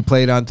obviously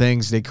played on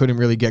things. They couldn't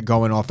really get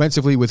going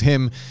offensively with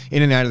him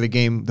in and out of the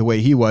game the way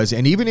he was.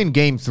 And even in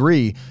game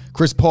 3,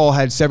 Chris Paul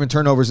had 7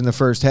 turnovers in the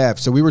first half.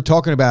 So we were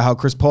talking about how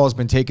Chris Paul has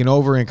been taking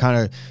over and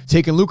kind of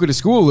taking Luka to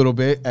school a little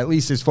bit, at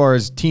least as far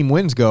as team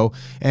wins go.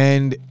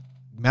 And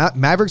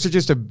Mavericks are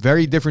just a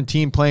very different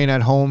team playing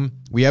at home.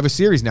 We have a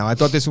series now. I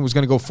thought this one was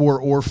going to go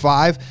 4 or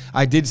 5.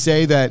 I did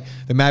say that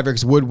the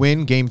Mavericks would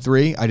win game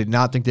 3. I did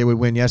not think they would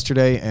win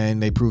yesterday,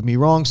 and they proved me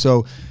wrong.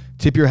 So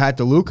tip your hat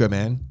to Luka,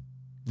 man.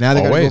 Now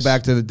they got to go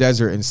back to the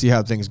desert and see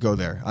how things go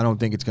there. I don't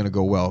think it's going to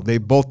go well.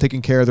 They've both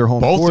taken care of their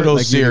home court. Both of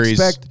those series,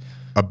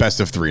 a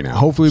best of 3 now.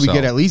 Hopefully we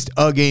get at least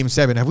a game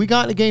 7. Have we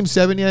gotten a game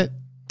 7 yet?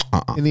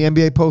 In the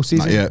NBA postseason?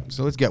 Not yet.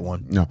 So let's get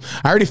one. No.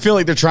 I already feel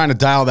like they're trying to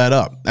dial that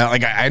up.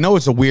 Like, I know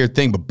it's a weird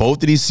thing, but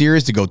both of these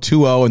series to go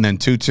 2-0 and then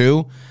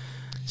 2-2,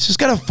 it's just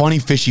got a funny,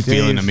 fishy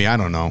feeling to me. I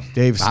don't know.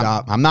 Dave,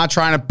 stop. I'm not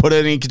trying to put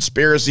any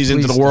conspiracies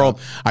into the world.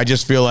 I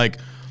just feel like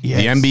the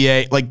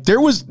NBA, like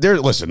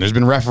listen, there's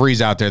been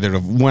referees out there that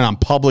have went on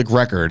public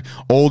record,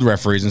 old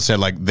referees, and said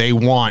like they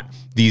want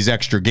these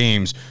extra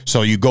games.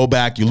 So you go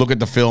back, you look at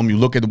the film, you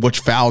look at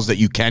which fouls that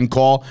you can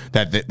call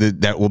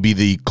that will be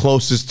the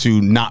closest to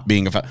not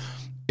being a foul.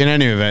 In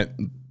any event,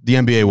 the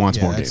NBA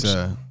wants more games.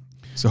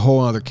 It's a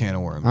whole other can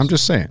of worms. I'm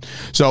just saying.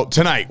 So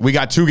tonight, we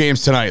got 2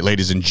 games tonight,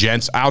 ladies and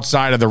gents.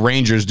 Outside of the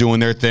Rangers doing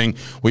their thing,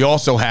 we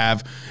also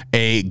have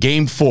a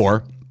game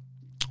 4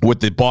 with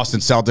the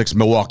Boston Celtics,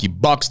 Milwaukee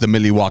Bucks. The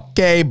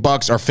Milwaukee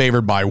Bucks are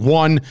favored by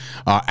 1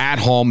 at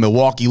home.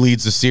 Milwaukee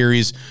leads the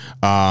series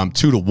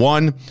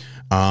 2-1.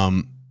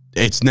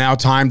 It's now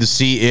time to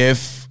see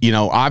if,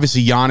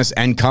 obviously Giannis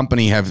and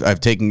company have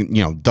taken,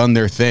 done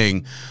their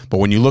thing. But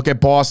when you look at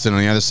Boston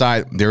on the other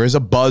side, there is a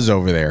buzz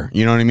over there.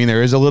 You know what I mean?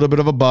 There is a little bit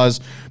of a buzz,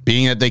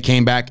 being that they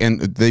came back and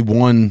they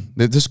won.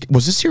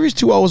 Was this series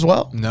 2-0 as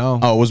well? No.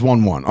 Oh, it was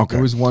 1-1. Okay.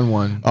 It was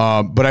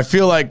 1-1. But I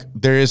feel like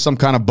there is some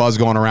kind of buzz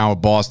going around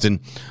with Boston.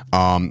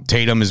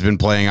 Tatum has been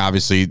playing,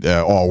 obviously,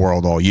 all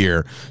world all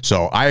year.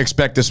 So I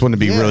expect this one to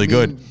be really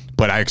good.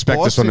 But I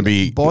expect this one to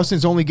be...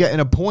 Boston's only getting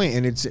a point,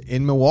 and it's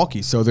in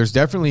Milwaukee. So there's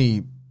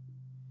definitely...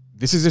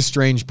 This is a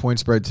strange point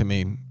spread to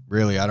me,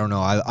 really. I don't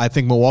know. I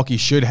think Milwaukee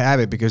should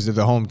have it because they're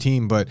the home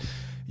team, but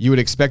you would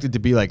expect it to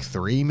be like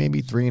 3,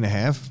 maybe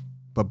 3.5.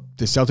 But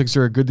the Celtics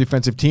are a good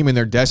defensive team, and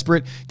they're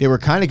desperate. They were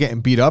kind of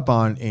getting beat up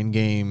on in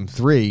game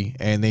 3,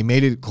 and they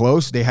made it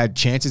close. They had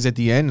chances at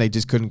the end. They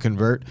just couldn't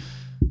convert.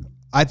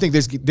 I think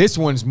this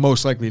one's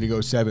most likely to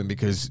go 7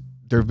 because...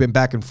 They've been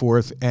back and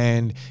forth,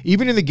 and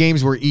even in the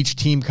games where each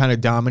team kind of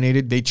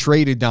dominated, they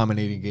traded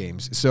dominating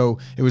games. So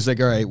it was like,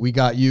 all right, we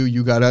got you,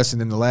 you got us,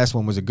 and then the last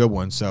one was a good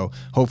one. So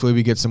hopefully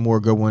we get some more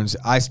good ones.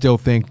 I still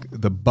think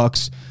the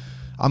Bucks,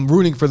 I'm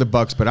rooting for the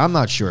Bucks, but I'm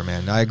not sure,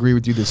 man. I agree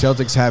with you. The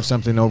Celtics have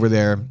something over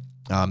there.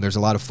 There's a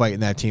lot of fight in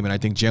that team, and I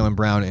think Jaylen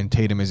Brown and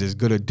Tatum is as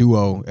good a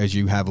duo as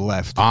you have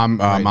left. I'm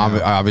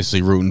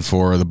obviously rooting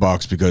for the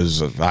Bucks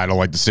because I don't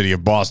like the city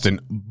of Boston.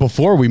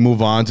 Before we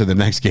move on to the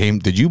next game,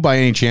 did you by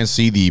any chance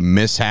see the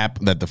mishap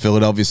that the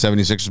Philadelphia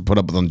 76ers put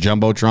up on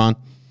Jumbotron?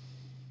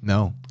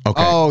 No.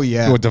 Okay. Oh,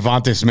 yeah. With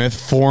Devontae Smith,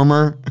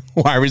 former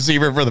wide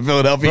receiver for the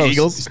Philadelphia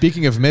Eagles.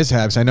 Speaking of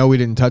mishaps, I know we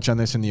didn't touch on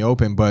this in the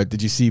open, but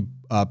did you see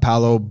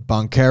Paolo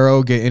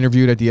Banchero get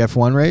interviewed at the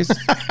F1 race?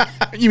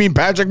 You mean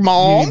Patrick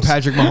Mahomes?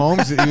 Patrick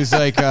Mahomes? He was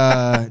like,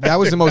 that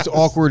was the most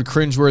awkward,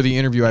 cringeworthy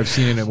interview I've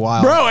seen in a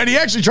while. Bro, and he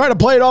actually tried to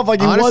play it off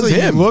like Honestly, he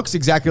was him. He looks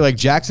exactly like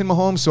Jackson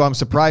Mahomes, so I'm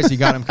surprised he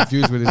got him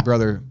confused with his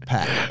brother,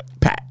 Pat.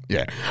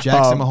 Yeah.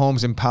 Jackson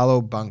Mahomes and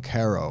Paolo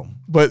Banchero.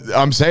 But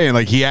I'm saying,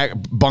 like,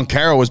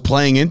 Banchero was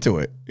playing into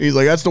it. He's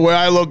like, that's the way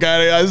I look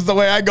at it. That's the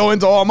way I go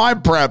into all my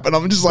prep. And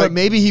I'm just like, but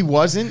maybe he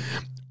wasn't.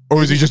 Or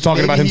was he just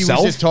talking about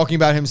himself? He was just talking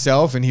about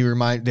himself, and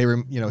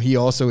he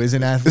also is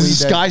an athlete. This is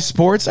Sky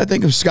Sports. I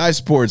think of Sky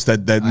Sports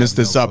that missed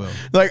this up.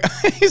 Like,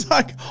 he's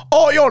like,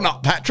 oh, you're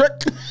not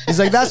Patrick. He's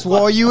like, that's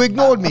why you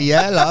ignored me,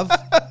 yeah, love.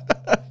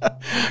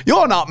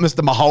 You're not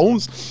Mr.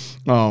 Mahomes.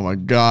 Oh my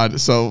God!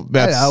 So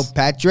that's hello,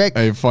 Patrick.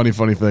 A funny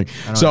thing.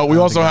 So we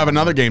also have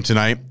another game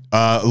tonight.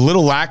 A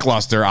little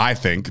lackluster, I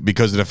think,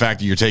 because of the fact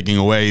that you're taking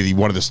away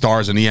one of the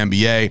stars in the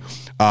NBA.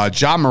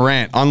 Ja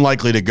Morant,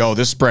 unlikely to go.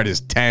 This spread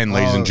is 10,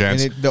 ladies and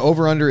gents. And the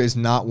over-under is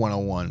not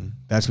 101.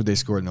 That's what they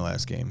scored in the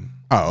last game.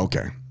 Oh,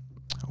 okay.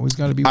 Always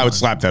got to be. I would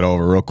slap that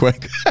over real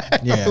quick.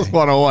 Yeah,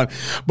 101.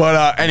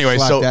 But anyway,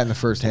 so that in the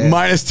first half.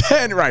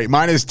 -10, right?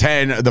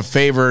 -10. The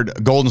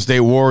favored Golden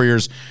State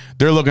Warriors.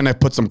 They're looking to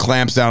put some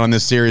clamps down on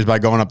this series by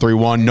going up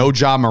 3-1. No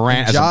Ja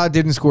Morant. Ja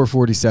didn't score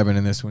 47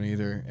 in this one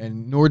either,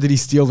 and nor did he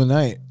steal the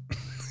night.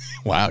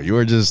 Wow, you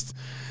were just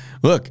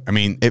look. I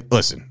mean,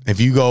 listen. If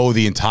you go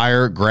the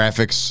entire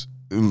graphics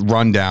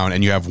rundown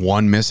and you have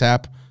one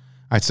mishap,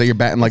 I'd say you're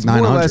batting like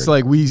 900. More or less,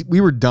 like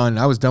we were done.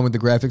 I was done with the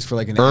graphics for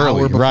like an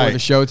hour before the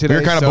show today. We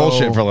were kind of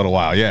bullshitting for a little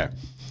while, yeah.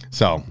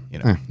 So,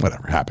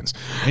 whatever happens.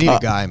 I need a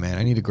guy, man.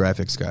 I need a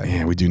graphics guy.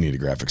 Yeah, we do need a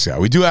graphics guy.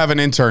 We do have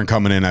an intern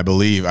coming in, I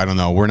believe. I don't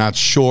know. We're not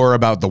sure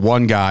about the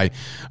one guy,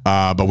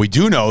 but we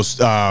do know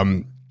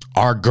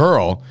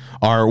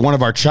one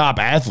of our Chop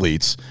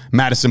athletes,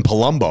 Madison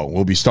Palumbo,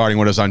 will be starting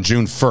with us on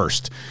June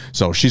 1st.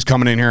 So she's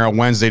coming in here on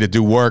Wednesday to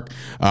do work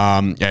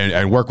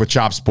and work with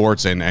Chop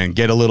Sports and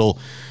get a little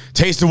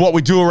taste of what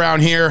we do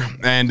around here.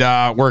 And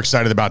we're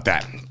excited about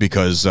that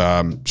because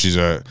she's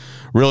a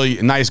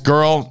really nice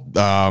girl,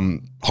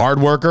 hard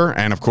worker,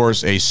 and, of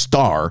course, a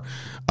star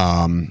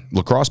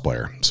lacrosse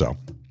player. So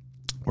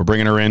we're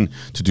bringing her in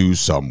to do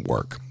some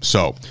work.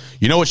 So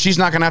you know what she's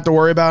not going to have to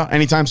worry about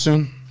anytime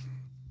soon?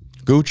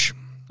 Gooch.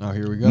 Oh,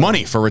 here we go.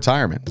 Money for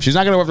retirement. She's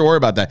not going to have to worry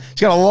about that.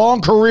 She's got a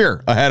long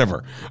career ahead of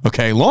her.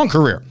 Okay, long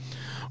career.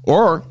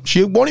 Or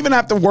she won't even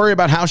have to worry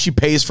about how she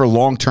pays for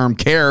long-term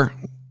care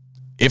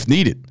if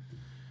needed.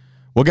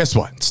 Well, guess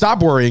what?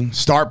 Stop worrying.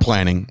 Start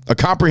planning. A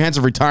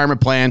comprehensive retirement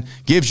plan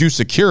gives you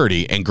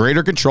security and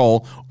greater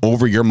control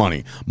over your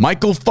money.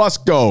 Michael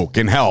Fusco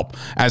can help.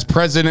 As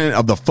president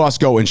of the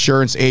Fusco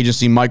Insurance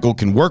Agency, Michael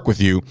can work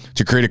with you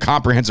to create a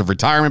comprehensive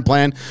retirement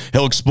plan.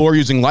 He'll explore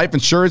using life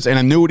insurance and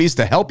annuities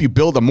to help you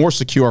build a more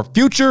secure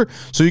future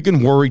so you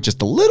can worry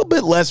just a little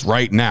bit less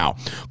right now.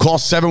 Call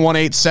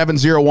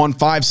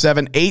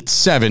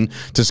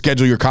 718-701-5787 to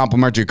schedule your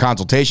complimentary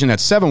consultation.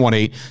 That's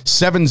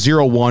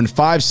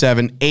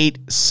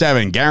 718-701-5787.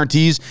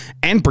 Guarantees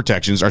and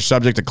protections are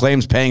subject to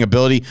claims paying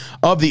ability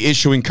of the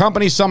issuing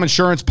company. Some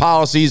insurance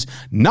policies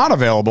not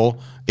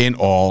available in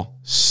all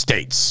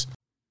states.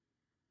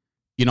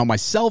 You know,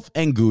 myself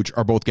and Gooch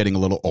are both getting a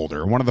little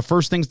older. One of the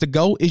first things to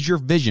go is your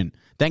vision.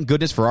 Thank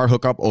goodness for our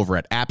hookup over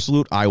at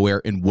Absolute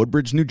Eyewear in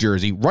Woodbridge, New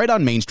Jersey, right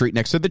on Main Street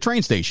next to the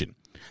train station.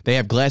 They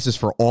have glasses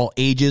for all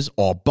ages,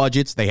 all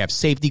budgets. They have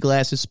safety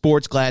glasses,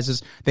 sports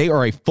glasses. They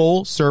are a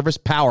full-service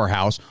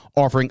powerhouse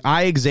offering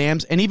eye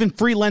exams and even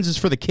free lenses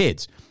for the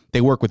kids. They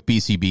work with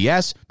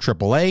BCBS,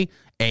 AAA,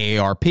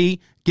 AARP,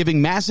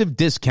 giving massive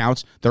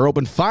discounts. They're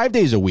open 5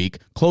 days a week,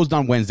 closed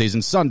on Wednesdays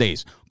and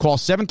Sundays. Call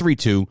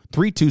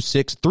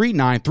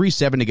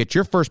 732-326-3937 to get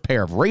your first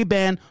pair of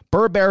Ray-Ban,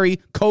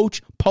 Burberry,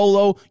 Coach,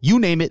 Polo, you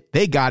name it,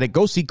 they got it.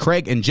 Go see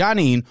Craig and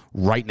Johnine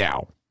right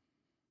now.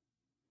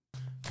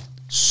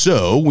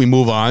 So we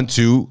move on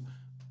to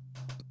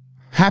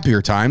happier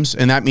times,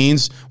 and that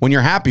means when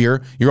you're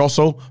happier, you're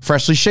also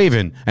freshly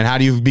shaven. And how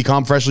do you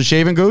become freshly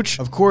shaven, Gooch?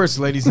 Of course,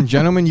 ladies and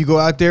gentlemen, you go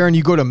out there and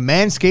you go to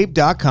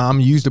manscaped.com,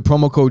 use the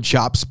promo code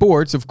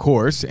CHOPSPORTS, of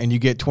course, and you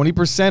get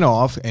 20%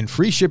 off and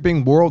free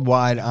shipping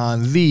worldwide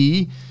on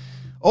the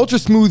Ultra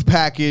Smooth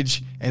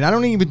package. And I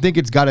don't even think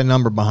it's got a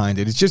number behind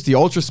it. It's just the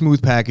Ultra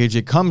Smooth package.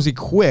 It comes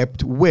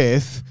equipped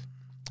with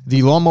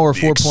the Lawnmower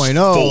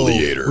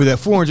 4.0 with a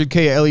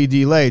 400K LED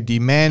light, the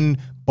Man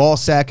Ball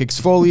Sack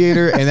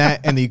Exfoliator,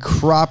 and the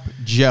Crop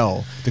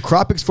Gel. The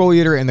Crop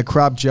Exfoliator and the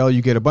Crop Gel,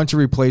 you get a bunch of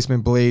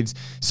replacement blades.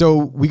 So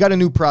we got a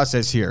new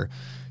process here.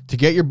 To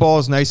get your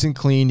balls nice and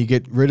clean, you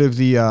get rid of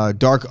the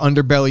dark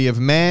underbelly of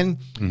man.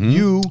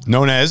 You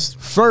known as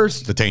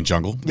first the taint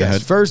jungle.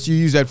 Yes, first you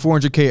use that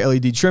 400K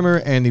LED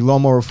trimmer and the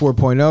Lawnmower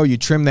 4.0. You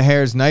trim the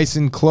hairs nice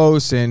and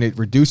close, and it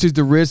reduces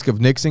the risk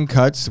of nicks and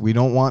cuts. We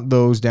don't want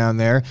those down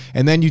there.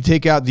 And then you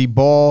take out the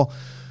ball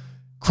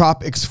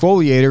crop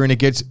exfoliator, and it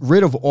gets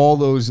rid of all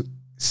those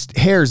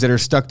hairs that are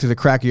stuck to the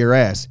crack of your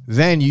ass.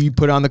 Then you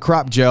put on the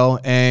crop gel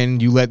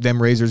and you let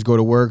them razors go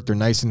to work. They're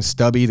nice and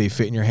stubby. They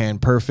fit in your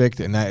hand perfect,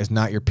 and that is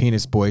not your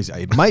penis, boys.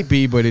 It might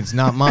be, but it's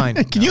not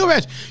mine. Can you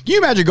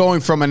imagine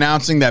going from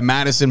announcing that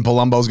Madison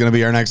Palumbo is going to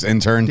be our next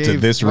intern to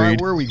this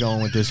read? Where are we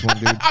going with this one,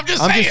 dude? I'm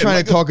just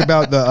trying to talk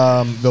about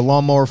the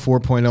Lawnmower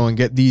 4.0 and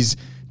get these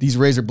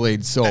razor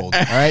blades sold,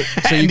 all right?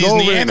 So you go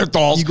over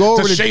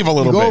to shave a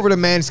little bit. You go over to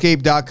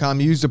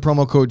manscaped.com, use the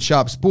promo code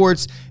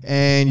CHOPSPORTS,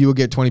 and you will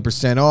get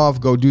 20%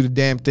 off. Go do the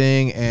damn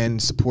thing and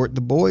support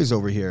the boys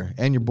over here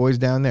and your boys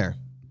down there.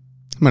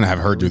 I'm going to have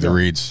her do the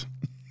reads.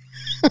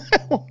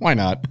 Why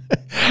not?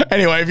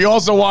 Anyway, if you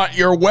also want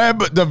your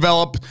web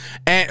developed,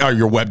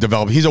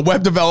 he's a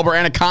web developer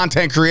and a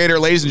content creator.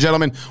 Ladies and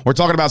gentlemen, we're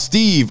talking about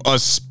Steve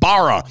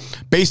Aspara,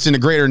 based in the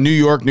greater New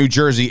York, New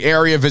Jersey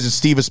area. Visit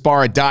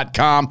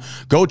steveaspara.com.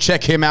 Go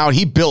check him out.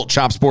 He built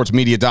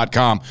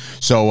chopsportsmedia.com.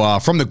 So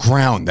from the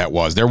ground, there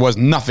was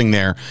nothing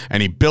there,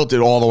 and he built it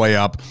all the way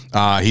up.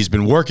 He's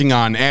been working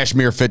on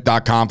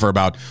ashmirefit.com for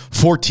about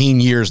 14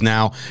 years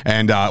now,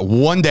 and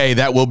one day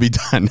that will be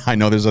done. I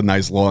know there's a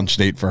nice launch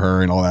date for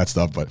her and all that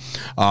stuff, but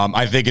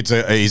I think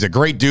he's a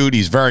great dude.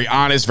 He's very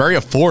honest, very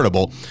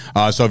affordable.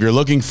 So if you're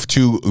looking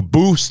to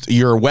boost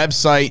your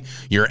website,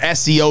 your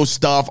SEO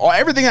stuff,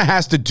 everything that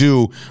has to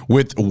do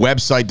with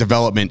website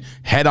development,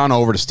 head on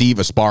over to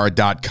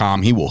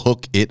steveaspara.com. He will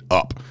hook it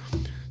up.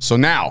 So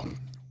now,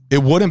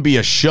 it wouldn't be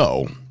a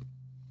show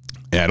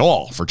at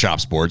all for Chop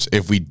Sports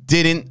if we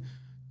didn't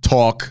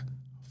talk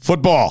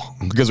football,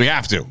 because we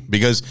have to.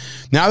 Because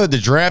now that the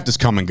draft is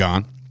come and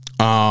gone,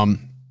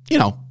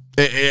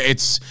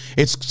 it's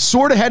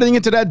sort of heading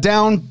into that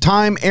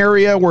downtime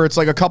area where it's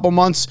like a couple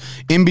months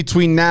in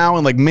between now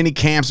and like mini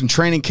camps and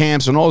training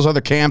camps and all those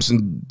other camps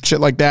and shit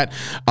like that.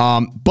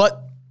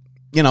 But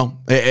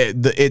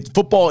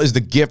football is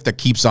the gift that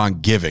keeps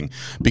on giving,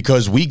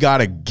 because we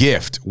got a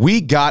gift. We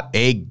got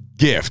a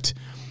gift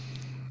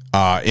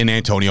in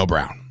Antonio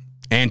Brown.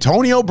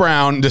 Antonio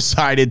Brown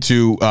decided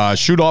to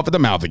shoot off at the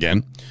mouth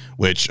again,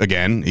 which,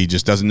 again, he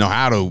just doesn't know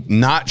how to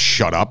not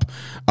shut up.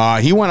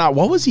 He went out.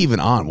 What was he even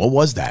on? What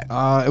was that?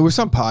 It was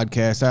some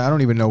podcast. I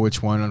don't even know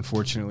which one,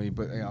 unfortunately,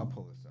 but yeah, I'll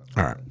pull this up.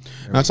 All right.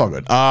 That's all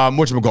good.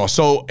 Whatchamacallit.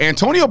 So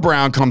Antonio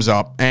Brown comes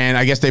up, and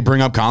I guess they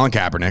bring up Colin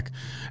Kaepernick.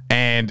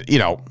 And, you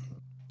know,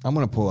 I'm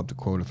going to pull up the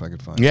quote if I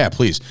could find it. yeah,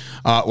 please.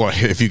 Well,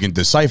 if you can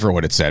decipher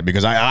what it said,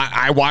 because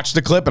I watched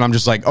the clip and I'm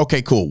just like,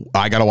 okay, cool.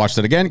 I got to watch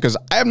that again because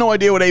I have no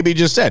idea what AB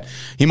just said.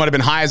 He might have been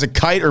high as a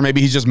kite or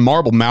maybe he's just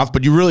marble mouth,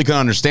 but you really couldn't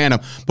understand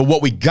him. But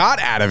what we got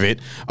out of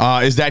it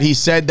is that he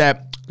said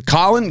that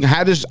Colin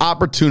had his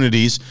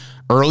opportunities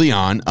early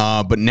on,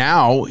 but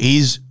now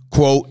he's,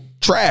 quote,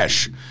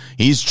 trash.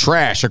 He's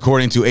trash,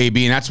 according to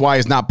AB, and that's why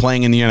he's not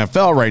playing in the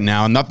NFL right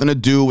now. Nothing to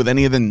do with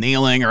any of the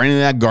kneeling or any of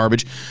that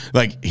garbage.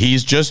 Like,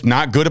 he's just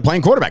not good at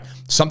playing quarterback.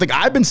 Something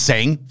I've been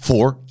saying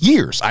for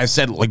years. I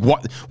said, like,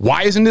 what?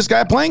 Why isn't this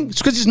guy playing? It's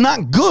because he's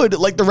not good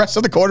like the rest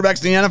of the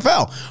quarterbacks in the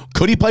NFL.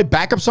 Could he play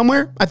backup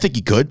somewhere? I think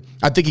he could.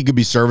 I think he could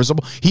be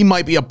serviceable. He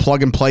might be a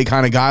plug-and-play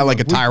kind of guy, like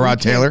a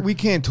Tyrod Taylor. We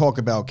can't talk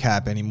about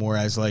Cap anymore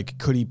as, like,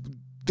 could he...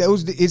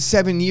 It's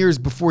 7 years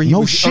before he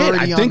no was shit.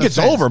 already I think it's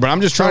fence. over, but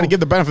I'm just trying to give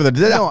the benefit of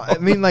the doubt. No, I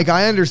mean, like,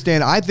 I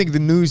understand. I think the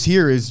news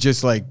here is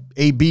just like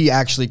AB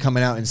actually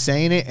coming out and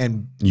saying it,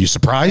 and you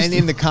surprised? And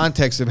in the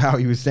context of how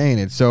he was saying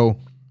it. So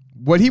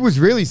what he was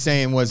really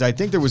saying was, I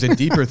think there was a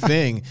deeper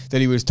thing that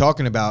he was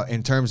talking about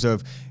in terms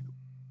of,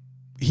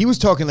 he was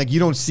talking like you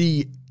don't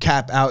see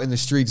Cap out in the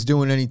streets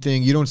doing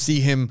anything. You don't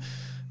see him.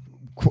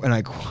 And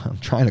I'm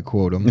trying to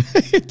quote him.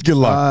 Good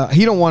luck.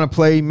 He don't want to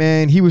play,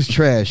 man. He was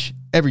trash.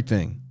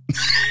 Everything.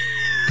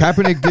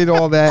 Kaepernick did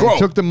all that,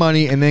 took the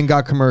money, and then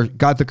got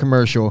the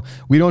commercial.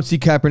 We don't see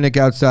Kaepernick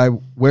outside.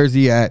 Where's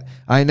he at?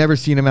 I ain't never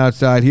seen him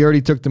outside. He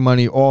already took the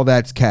money. All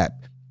that's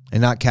Cap. And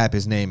not Cap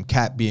his name.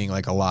 Cap being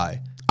like a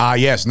lie.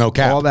 Yes, no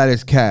Cap. All that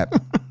is Cap.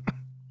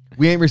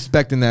 We ain't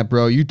respecting that,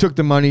 bro. You took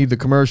the money, the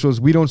commercials.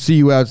 We don't see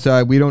you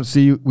outside. We don't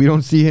see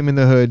him in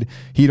the hood.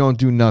 He don't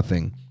do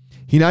nothing.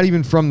 He not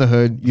even from the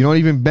hood. You don't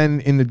even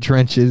been in the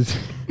trenches.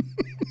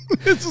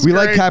 We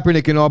like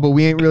Kaepernick and all, but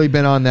we ain't really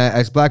been on that.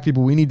 As black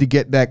people, we need to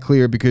get that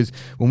clear because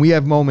when we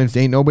have moments,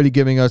 ain't nobody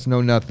giving us no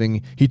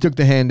nothing. He took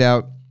the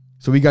handout,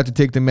 so we got to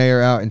take the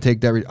mayor out and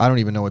take that. I don't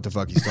even know what the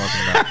fuck he's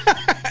talking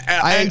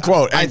about. End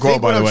quote. I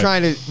think what I'm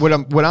trying to,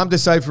 what I'm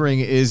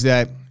deciphering is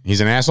that he's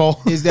an asshole.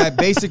 Is that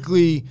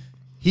basically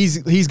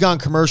he's gone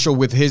commercial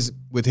with his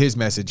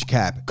message,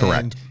 Cap.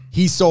 Correct. And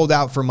he sold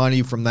out for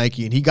money from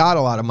Nike, and he got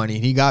a lot of money,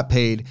 and he got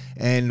paid.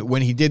 And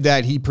when he did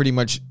that, he pretty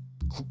much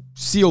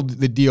sealed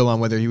the deal on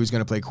whether he was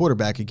going to play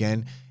quarterback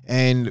again.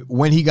 And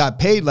when he got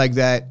paid like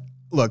that,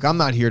 look, I'm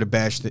not here to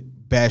bash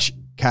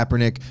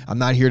Kaepernick. I'm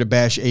not here to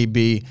bash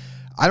AB.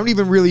 I don't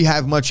even really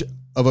have much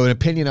of an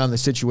opinion on the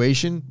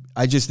situation.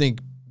 I just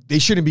think they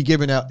shouldn't be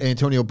giving out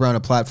Antonio Brown a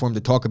platform to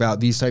talk about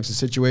these types of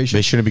situations.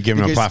 They shouldn't be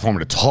giving him a platform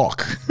to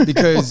talk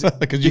because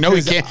you know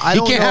he can't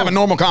have a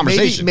normal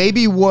conversation.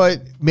 Maybe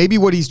what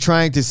he's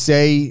trying to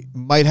say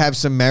might have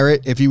some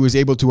merit if he was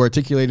able to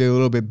articulate it a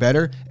little bit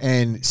better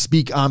and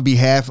speak on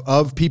behalf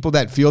of people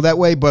that feel that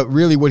way. But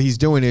really, what he's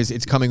doing is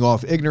it's coming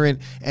off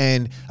ignorant.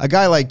 And a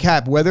guy like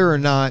Cap, whether or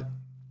not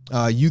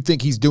you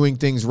think he's doing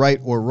things right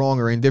or wrong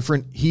or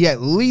indifferent, he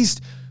at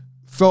least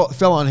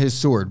fell on his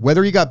sword.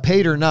 Whether he got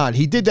paid or not,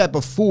 he did that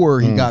before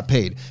he got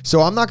paid.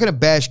 So I'm not going to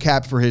bash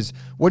Cap for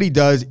what he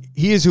does.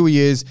 He is who he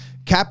is.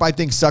 Cap, I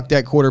think, sucked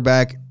at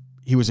quarterback.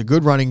 He was a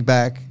good running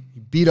back. He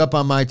beat up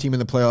on my team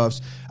in the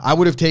playoffs. I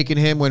would have taken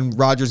him when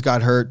Rodgers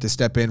got hurt to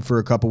step in for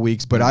a couple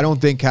weeks, but I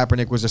don't think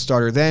Kaepernick was a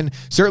starter then.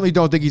 Certainly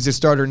don't think he's a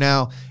starter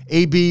now.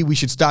 AB, we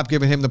should stop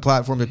giving him the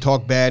platform to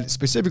talk bad,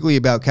 specifically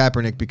about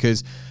Kaepernick,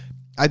 because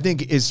I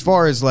think as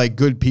far as like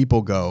good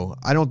people go,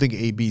 I don't think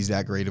AB's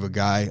that great of a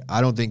guy.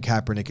 I don't think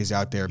Kaepernick is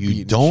out there beating.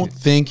 You don't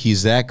think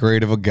he's that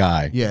great of a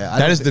guy? Yeah.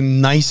 That is the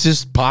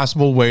nicest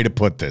possible way to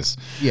put this.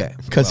 Yeah.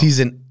 Because he's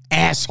an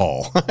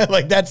asshole.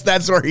 Like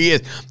that's where he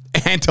is.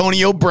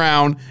 Antonio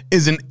Brown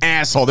is an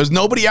asshole. There's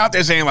nobody out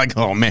there saying like,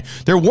 oh man.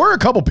 There were a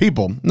couple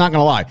people, not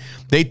gonna lie.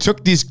 They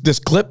took this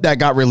clip that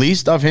got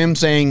released of him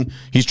saying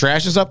he's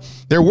trash and stuff.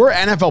 There were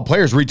NFL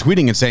players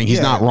retweeting and saying he's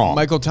not wrong.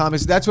 Michael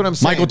Thomas, that's what I'm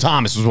saying. Michael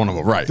Thomas was one of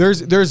them, right?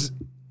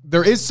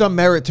 There is some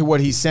merit to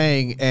what he's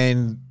saying,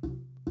 and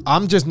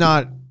I'm just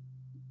not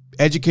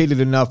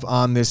educated enough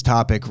on this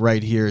topic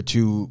right here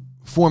to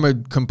form a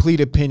complete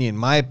opinion.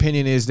 My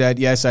opinion is that,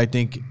 yes, I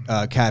think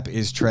Cap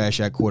is trash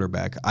at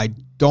quarterback. I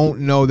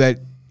don't know that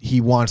he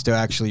wants to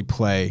actually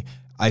play.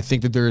 I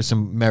think that there is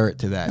some merit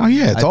to that. Oh,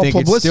 yeah, it's all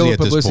publicity. It's still a at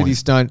this publicity point.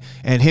 stunt,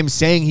 and him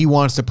saying he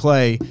wants to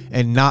play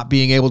and not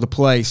being able to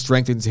play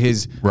strengthens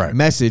his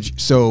message.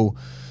 So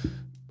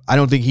I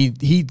don't think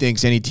he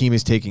thinks any team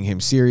is taking him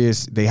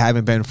serious. They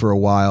haven't been for a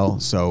while,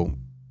 so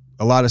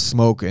a lot of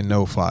smoke and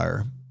no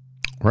fire.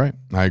 Right,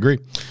 I agree.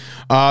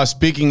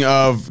 Speaking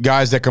of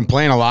guys that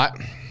complain a lot,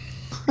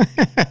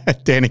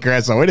 Danny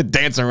Grasso, way to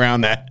dance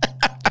around that.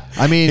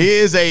 I mean, he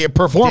is a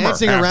performer.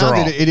 Dancing after around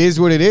all. it is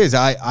what it is.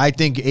 I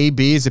think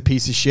AB is a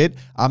piece of shit.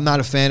 I'm not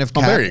a fan of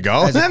Cat. There you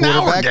go. As a Now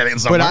we're quarterback, getting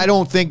somewhere. but I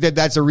don't think that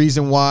that's a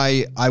reason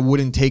why I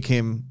wouldn't take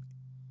him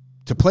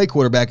to play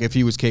quarterback if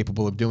he was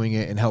capable of doing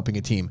it and helping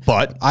a team.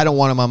 But I don't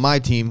want him on my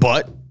team.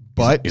 But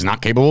he's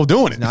not capable of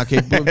doing it. Not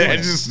capable of doing it.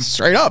 Just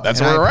straight up.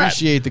 That's And where I we're at.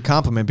 appreciate the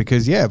compliment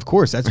because, yeah, of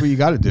course, that's what you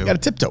got to do. You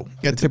got to tiptoe.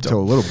 You got to tiptoe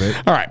a little bit.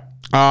 All right.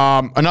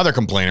 Another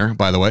complainer,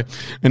 by the way,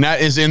 and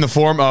that is in the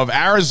form of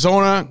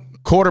Arizona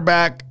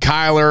quarterback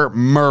Kyler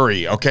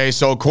Murray. Okay,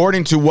 so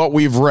according to what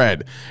we've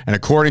read and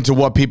according to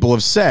what people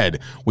have said,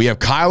 we have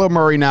Kyler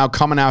Murray now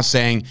coming out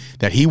saying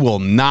that he will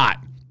not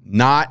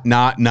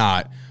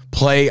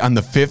play on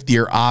the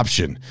fifth-year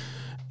option.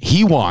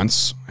 He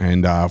wants,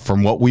 and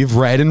from what we've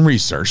read and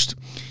researched,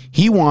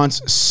 he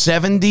wants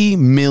 $70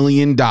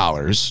 million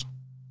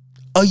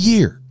a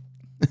year.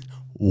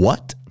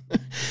 What?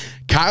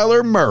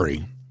 Kyler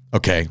Murray.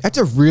 Okay. That's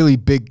a really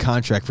big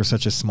contract for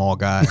such a small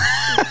guy.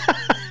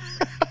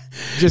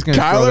 Just gonna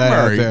throw Kyler that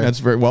out Murray. there. That's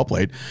very well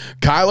played.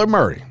 Kyler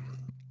Murray.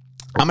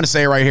 I'm going to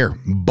say it right here.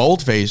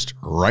 Bold-faced,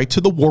 right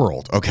to the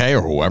world, okay,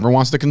 or whoever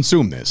wants to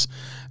consume this.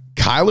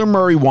 Kyler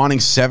Murray wanting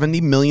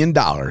 $70 million,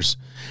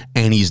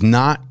 and he's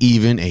not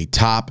even a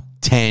top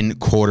 10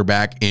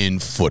 quarterback in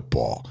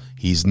football.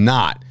 He's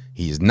not.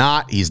 He's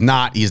not.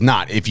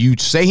 If you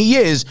say he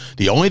is,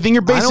 the only thing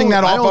you're basing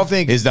that off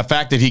of is the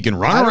fact that he can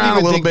run around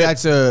a little bit.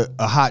 That's a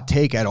hot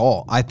take at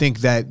all. I think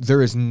that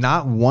there is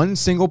not one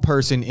single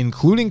person,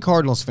 including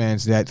Cardinals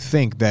fans, that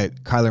think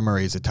that Kyler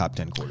Murray is a top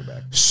 10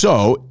 quarterback.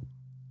 So,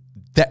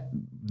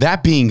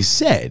 that being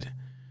said,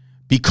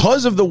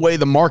 because of the way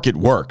the market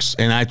works,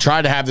 and I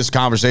tried to have this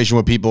conversation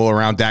with people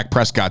around Dak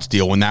Prescott's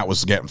deal when that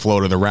was getting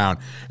floated around,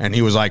 and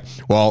he was like,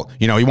 well,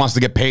 he wants to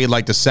get paid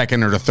like the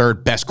second or the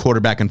third best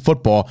quarterback in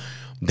football.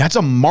 That's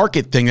a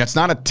market thing. That's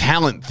not a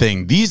talent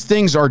thing. These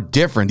things are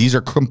different. These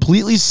are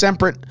completely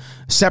separate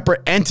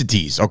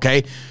entities,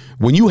 okay?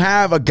 When you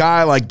have a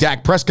guy like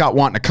Dak Prescott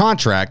wanting a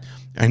contract,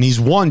 and he's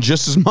won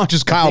just as much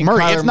as Kyler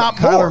Murray, if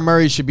not more. Kyler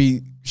Murray should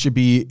be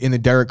in the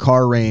Derek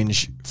Carr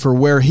range for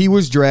where he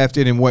was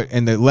drafted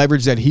and the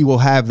leverage that he will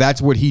have.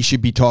 That's what he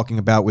should be talking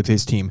about with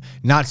his team.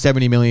 Not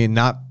 $70 million,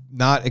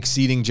 not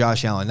exceeding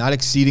Josh Allen, not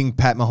exceeding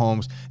Pat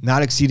Mahomes,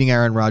 not exceeding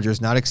Aaron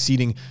Rodgers, not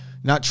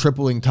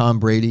tripling Tom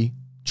Brady.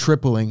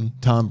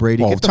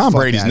 Well, Tom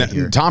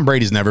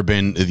Brady's never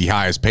been the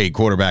highest paid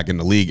quarterback in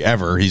the league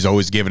ever. He's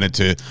always given it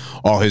to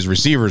all his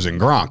receivers and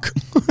Gronk.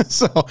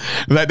 So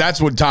that's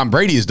what Tom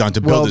Brady has done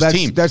to build his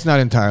team. That's not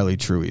entirely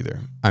true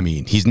either. I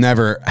mean, he's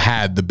never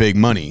had the big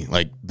money,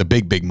 like the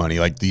big money,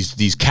 like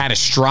these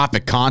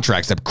catastrophic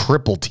contracts that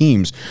cripple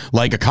teams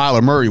like a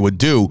Kyler Murray would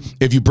do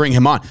if you bring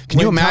him on. Can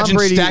you imagine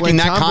stacking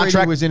that contract? Tom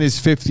Brady was in his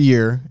fifth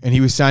year and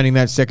he was signing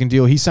that second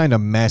deal. He signed a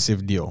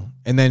massive deal.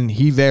 And then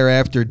he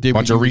thereafter did a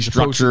bunch of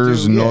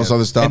restructures and all this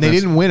other stuff. And they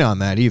didn't win on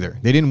that either.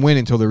 They didn't win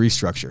until the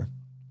restructure.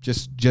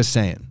 Just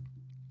saying.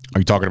 Are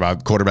you talking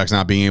about quarterbacks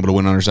not being able to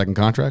win on their second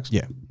contracts?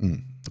 Yeah.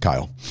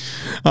 Kyle.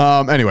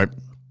 Anyway.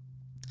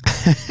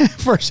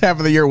 First half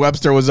of the year,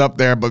 Webster was up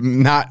there, but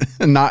not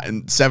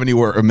 70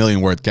 or a million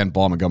worth. Ken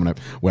Palmer coming up.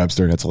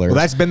 Webster, that's hilarious.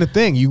 Well, that's been the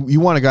thing.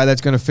 You want a guy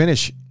that's going to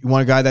finish. You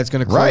want a guy that's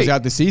going to close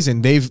out the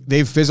season.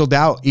 They've fizzled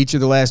out each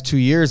of the last 2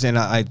 years, and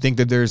I think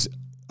that there's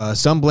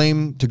some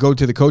blame to go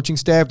to the coaching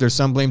staff. There's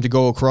some blame to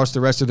go across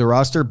the rest of the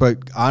roster, but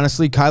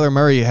honestly, Kyler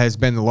Murray has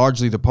been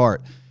largely the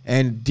part.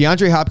 And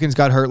DeAndre Hopkins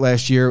got hurt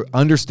last year.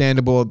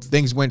 Understandable.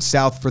 Things went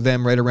south for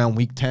them right around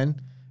week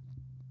 10.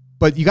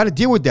 But you got to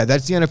deal with that.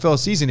 That's the NFL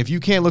season. If you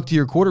can't look to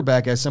your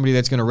quarterback as somebody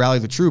that's going to rally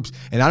the troops,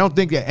 and I don't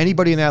think that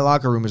anybody in that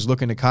locker room is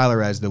looking to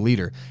Kyler as the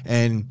leader.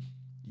 And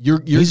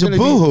he's a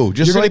boohoo.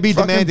 You're going to be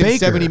demanding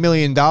 $70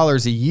 million a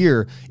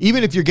year.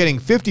 Even if you're getting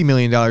 $50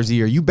 million a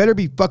year, you better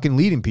be fucking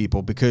leading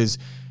people because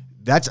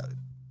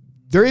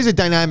there is a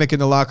dynamic in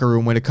the locker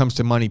room when it comes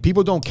to money.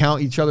 People don't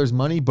count each other's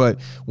money, but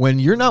when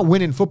you're not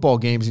winning football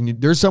games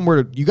and there's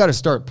somewhere you got to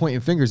start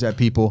pointing fingers at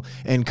people.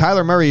 And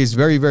Kyler Murray is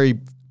very, very,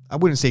 I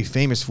wouldn't say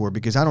famous for it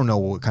because I don't know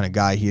what kind of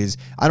guy he is.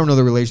 I don't know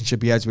the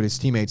relationship he has with his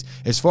teammates.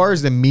 As far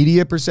as the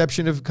media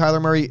perception of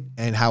Kyler Murray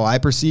and how I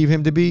perceive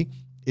him to be,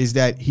 is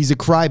that he's a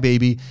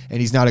crybaby and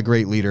he's not a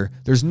great leader.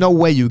 There's no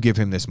way you give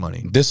him this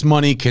money. This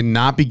money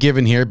cannot be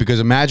given here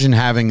because imagine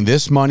having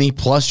this money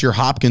plus your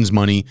Hopkins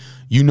money.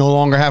 You no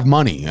longer have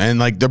money. And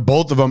like they're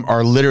both of them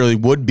are literally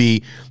would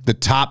be the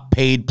top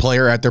paid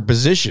player at their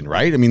position,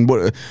 right? I mean,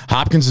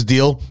 Hopkins'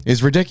 deal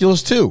is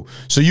ridiculous too.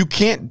 So you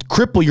can't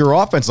cripple your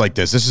offense like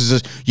this. This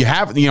is just, you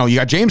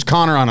got James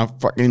Conner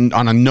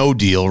on a no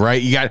deal,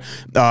 right? You got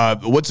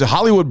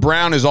Hollywood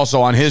Brown is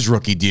also on his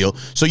rookie deal.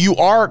 So you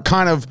are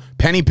kind of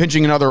penny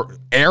pinching in other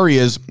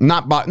areas,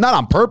 not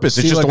on purpose.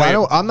 It's just the way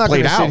I'm not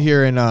going to sit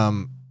here and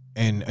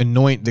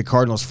anoint the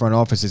Cardinals front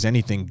office as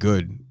anything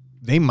good.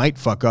 They might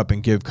fuck up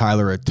and give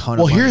Kyler a ton of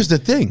money. Well, here's the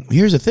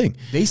thing.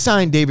 They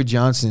signed David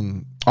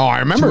Johnson. Oh, I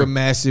remember. To a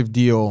massive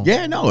deal.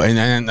 Yeah, no, and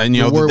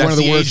that's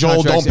the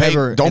age-old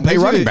don't pay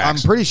running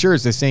backs. I'm pretty sure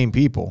it's the same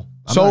people.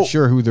 I'm not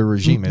sure who the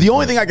regime is. The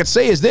only thing I could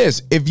say is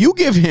this. If you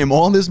give him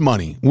all this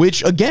money,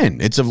 which, again,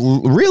 it's a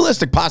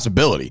realistic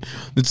possibility.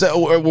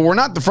 We're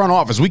not the front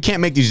office. We can't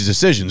make these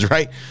decisions,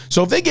 right?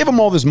 So if they give him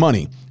all this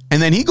money,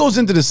 and then he goes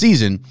into the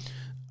season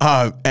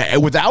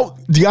without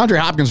DeAndre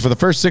Hopkins for the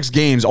first 6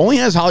 games, only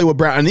has Hollywood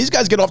Brown, and these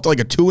guys get off to like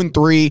a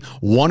 2-3,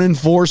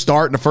 1-4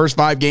 start in the first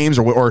 5 games,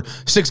 or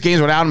 6 games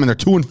without him, and they're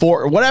 2-4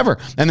 or whatever,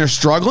 and they're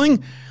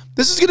struggling.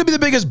 This is going to be the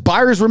biggest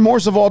buyer's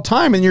remorse of all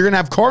time, and you're going to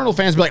have Cardinal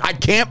fans be like, I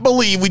can't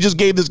believe we just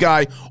gave this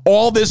guy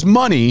all this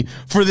money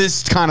for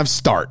this kind of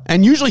start.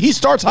 And usually he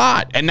starts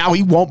hot, and now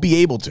he won't be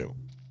able to.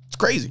 It's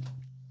crazy.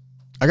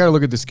 I got to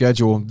look at the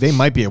schedule. They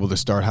might be able to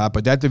start hot,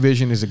 but that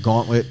division is a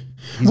gauntlet.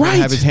 He's going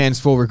to have his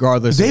hands full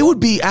regardless. They would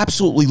be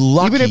absolutely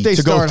lucky even if they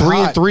to go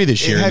 3-3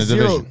 this year in the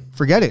division.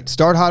 Forget it.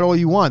 Start hot all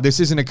you want.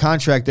 This isn't a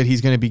contract that he's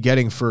going to be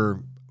getting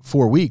for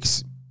 4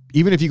 weeks.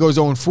 Even if he goes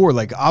 0-4,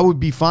 like I would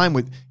be fine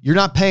with. You're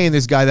not paying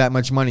this guy that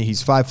much money.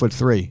 He's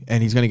 5'3",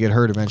 and he's going to get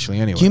hurt eventually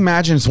anyway. Can you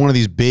imagine it's one of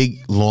these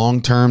big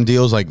long-term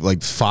deals, like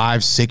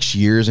 5-6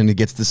 years, and it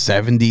gets to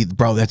 70,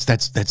 bro? That's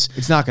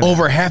it's not going to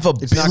over happen.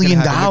 $500 million.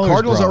 The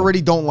Cardinals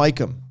already don't like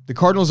him. The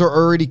Cardinals are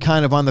already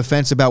kind of on the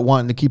fence about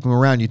wanting to keep him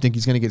around. You think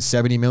he's going to get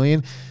 $70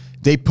 million?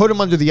 They put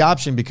him under the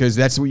option because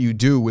that's what you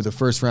do with a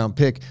first-round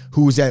pick,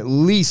 who's at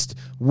least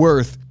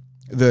worth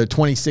the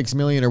 $26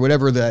 million or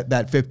whatever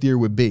that fifth year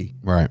would be.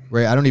 Right.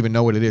 I don't even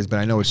know what it is, but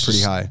I know it's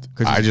pretty high.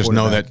 I just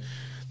know that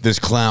this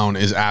clown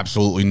is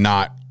absolutely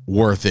not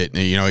worth it.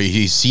 You know,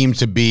 he seems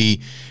to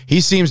be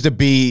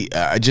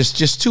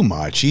just too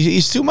much.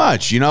 He's too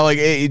much. You know, like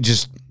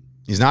he's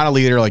not a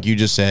leader, like you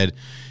just said.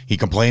 He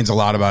complains a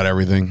lot about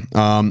everything.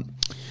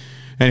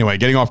 Anyway,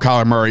 getting off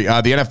Kyler Murray, the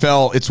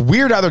NFL, it's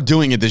weird how they're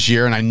doing it this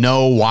year, and I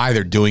know why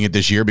they're doing it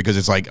this year because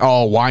it's like,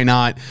 oh, why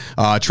not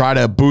try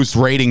to boost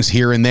ratings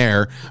here and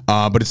there?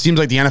 But it seems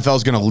like the NFL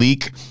is going to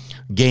leak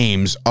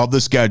games of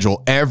the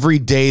schedule every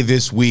day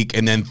this week,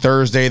 and then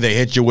Thursday they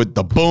hit you with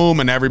the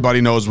boom, and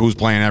everybody knows who's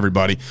playing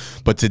everybody.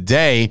 But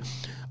today,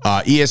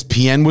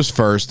 ESPN was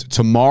first.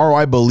 Tomorrow,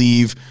 I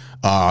believe,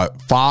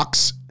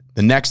 Fox.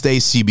 The next day,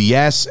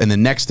 CBS, and the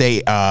next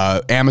day,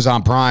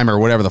 Amazon Prime or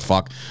whatever the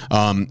fuck,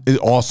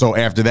 also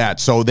after that.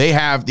 So they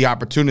have the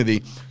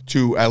opportunity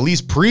to at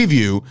least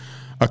preview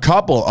a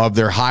couple of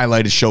their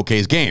highlighted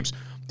showcase games.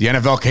 The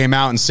NFL came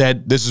out and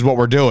said, this is what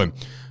we're doing.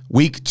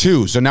 Week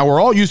 2. So now we're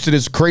all used to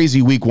this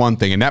crazy week 1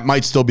 thing, and that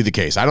might still be the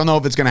case. I don't know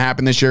if it's going to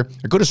happen this year.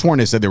 I could have sworn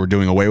they said they were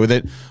doing away with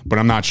it, but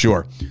I'm not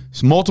sure.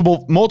 There's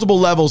multiple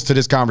levels to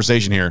this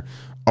conversation here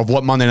of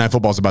what Monday Night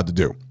Football is about to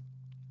do.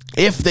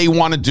 If they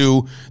want to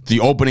do the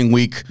opening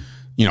week,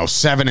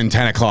 7 and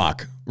 10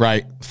 o'clock,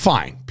 right?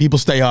 Fine. People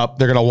stay up.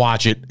 They're going to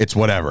watch it. It's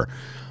whatever.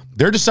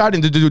 They're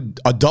deciding to do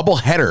a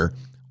doubleheader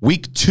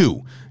week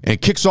 2. And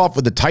it kicks off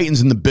with the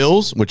Titans and the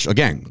Bills, which,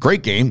 again,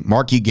 great game,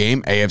 marquee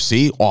game,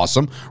 AFC,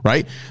 awesome,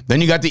 right?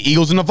 Then you got the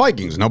Eagles and the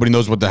Vikings. Nobody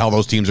knows what the hell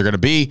those teams are going to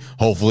be.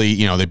 Hopefully,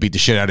 they beat the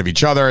shit out of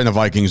each other and the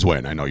Vikings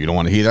win. I know you don't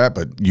want to hear that,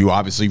 but you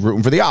obviously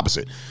rooting for the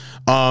opposite.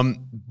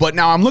 But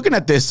now I'm looking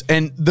at this,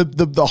 and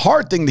the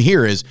hard thing to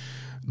hear is,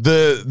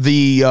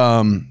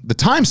 the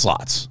time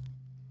slots.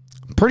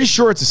 I'm pretty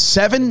sure it's a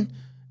 7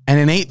 and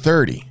an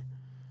 8:30.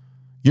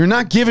 You're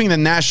not giving the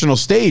national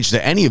stage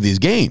to any of these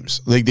games.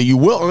 Like that you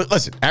will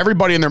listen,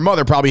 everybody and their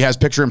mother probably has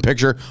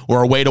picture-in-picture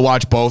or a way to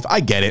watch both.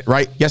 I get it,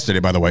 right? Yesterday,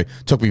 by the way,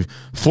 took me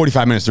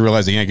 45 minutes to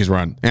realize the Yankees were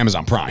on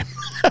Amazon Prime.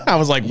 I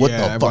was like, what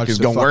the fuck is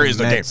going on? Where is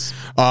the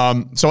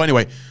game? So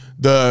anyway,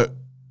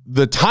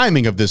 the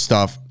timing of this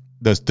stuff,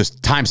 the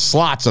time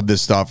slots of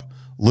this stuff,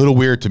 little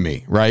weird to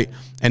me, right?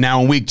 And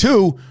now in week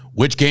 2,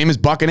 which game is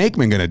Buck and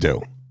Aikman going to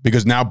do?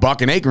 Because now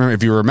Buck and Aikman,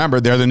 if you remember,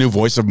 they're the new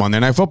voice of Monday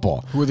Night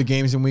Football. Who are the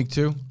games in week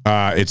 2?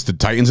 It's the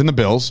Titans and the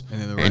Bills,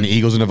 and the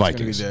Eagles and the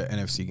Vikings. It's going to be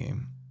the NFC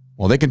game.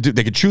 Well, they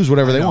could choose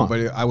whatever they want.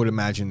 But I would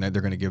imagine that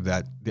they're going to give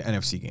that the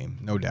NFC game,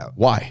 no doubt.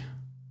 Why?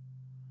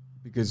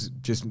 Because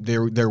just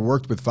they're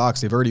worked with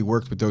Fox. They've already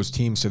worked with those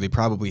teams, so they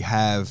probably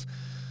have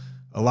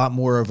a lot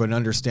more of an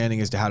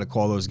understanding as to how to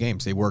call those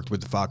games. They worked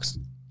with the Fox.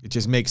 It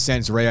just makes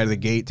sense right out of the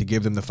gate to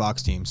give them the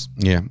Fox teams.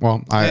 Yeah,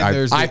 well,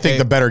 I think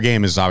the better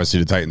game is obviously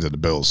the Titans and the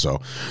Bills.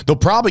 So they'll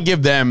probably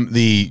give them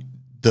the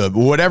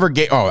whatever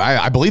game. Oh,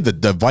 I believe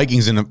that the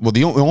Vikings and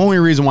the only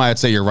reason why I'd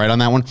say you're right on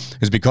that one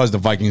is because the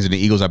Vikings and the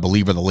Eagles, I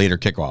believe, are the later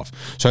kickoff.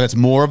 So that's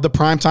more of the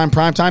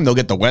primetime. They'll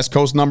get the West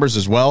Coast numbers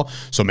as well.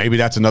 So maybe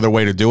that's another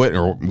way to do it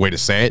or way to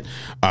say it.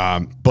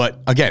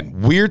 But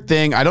again, weird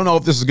thing. I don't know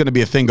if this is going to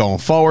be a thing going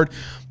forward.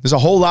 There's a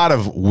whole lot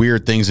of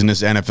weird things in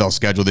this NFL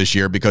schedule this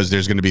year because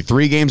there's going to be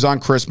 3 games on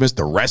Christmas.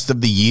 The rest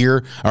of the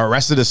year, or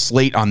rest of the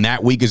slate on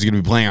that week is going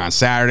to be playing on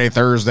Saturday,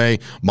 Thursday,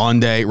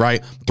 Monday,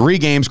 right? 3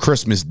 games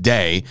Christmas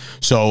Day.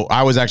 So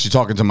I was actually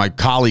talking to my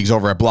colleagues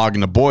over at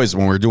Blogging the Boys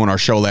when we were doing our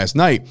show last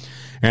night.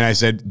 And I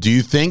said, do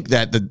you think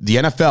that the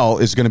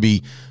NFL is going to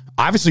be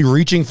obviously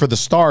reaching for the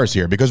stars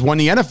here? Because when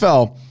the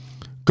NFL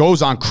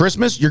goes on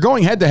Christmas, you're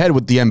going head-to-head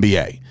with the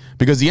NBA.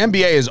 Because the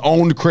NBA has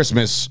owned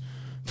Christmas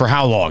for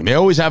how long? They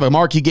always have a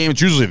marquee game. It's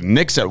usually the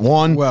Knicks at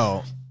 1.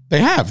 Well, They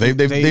have.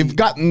 They've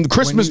gotten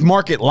Christmas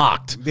market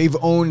locked. They've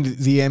owned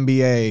the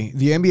NBA.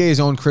 The NBA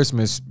has owned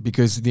Christmas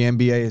because the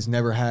NBA has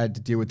never had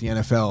to deal with the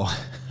NFL.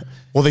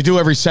 Well, they do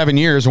every 7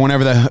 years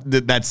whenever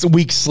that's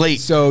week slate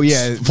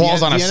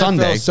falls on a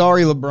Sunday.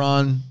 Sorry,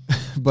 LeBron,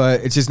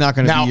 but it's just not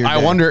going to be your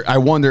day. I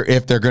wonder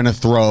if they're going to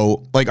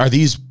throw, like, are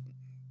these,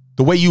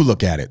 the way you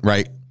look at it,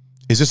 right?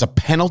 Is this a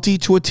penalty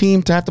to a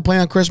team to have to play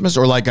on Christmas,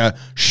 or like a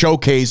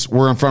showcase,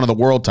 we're in front of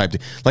the world type thing?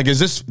 Like, does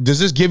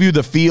this give you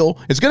the feel?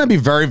 It's going to be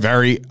very,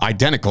 very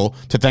identical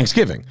to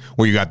Thanksgiving,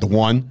 where you got the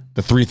 1,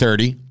 the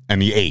 3:30,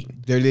 and the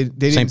 8. They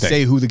didn't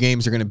say who the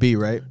games are going to be,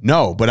 right?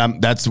 No,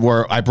 but that's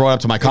where I brought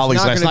up to my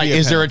colleagues last night.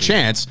 Is there a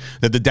chance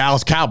that the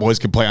Dallas Cowboys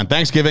could play on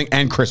Thanksgiving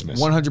and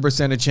Christmas?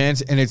 100% a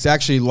chance, and it's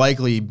actually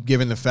likely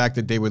given the fact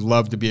that they would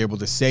love to be able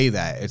to say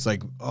that. It's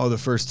like, oh, the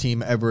first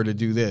team ever to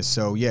do this.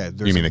 So, yeah.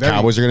 You mean the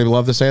Cowboys are going to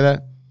love to say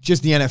that?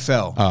 Just the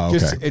NFL. Oh, okay.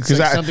 It's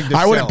like something to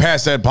I wouldn't sell.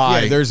 pass that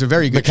by. Yeah, there's a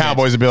very good The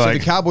Cowboys chance. would be like, so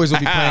the Cowboys will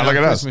be playing on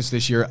Christmas us.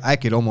 this year. I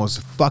could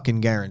almost fucking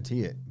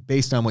guarantee it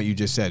based on what you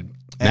just said.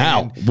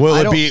 Now,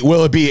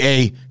 will it be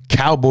a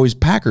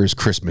Cowboys-Packers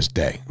Christmas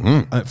Day?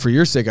 For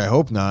your sake, I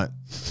hope not.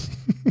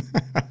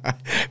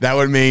 That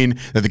would mean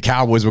that the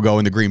Cowboys will go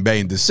into Green Bay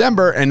in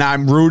December, and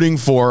I'm rooting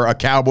for a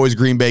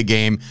Cowboys-Green Bay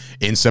game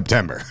in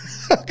September.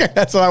 Okay,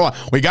 that's what I want.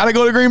 We got to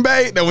go to Green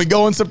Bay, then we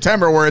go in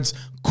September where it's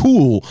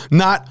cool,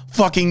 not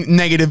fucking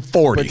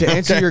 -40. But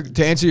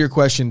to answer your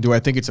question, do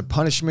I think it's a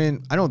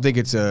punishment? I don't think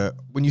it's a.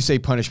 When you say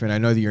punishment, I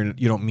know that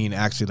you don't mean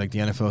actually like the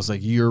NFL is like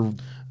you're.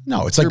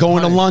 No, it's like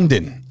going to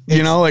London.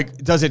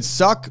 Does it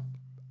suck?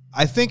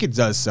 I think it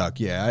does suck.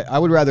 Yeah, I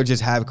would rather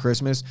just have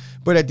Christmas.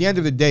 But at the end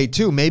of the day,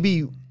 too,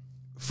 maybe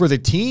for the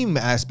team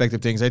aspect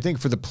of things, I think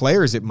for the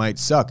players it might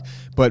suck.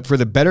 But for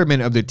the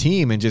betterment of the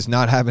team and just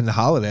not having the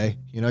holiday,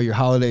 your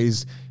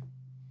holiday's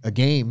a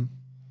game.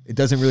 It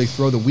doesn't really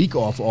throw the week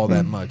off all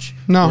that much.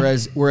 No.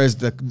 Whereas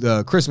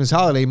the Christmas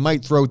holiday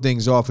might throw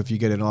things off if you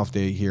get an off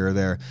day here or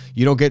there.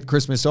 You don't get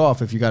Christmas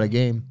off if you got a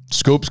game.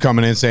 Scoop's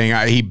coming in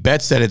saying he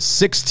bets that it's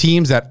 6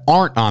 teams that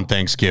aren't on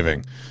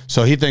Thanksgiving.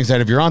 So he thinks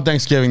that if you're on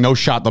Thanksgiving, no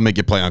shot they'll make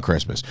you play on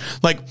Christmas.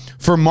 Like,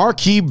 for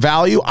marquee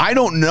value, I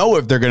don't know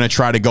if they're going to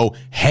try to go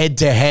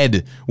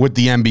head-to-head with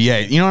the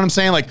NBA. You know what I'm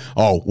saying? Like,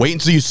 oh, wait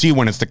until you see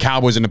when it's the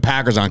Cowboys and the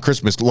Packers on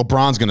Christmas.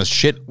 LeBron's going to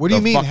shit. What do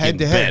you mean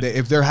head-to-head?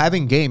 If they're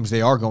having games,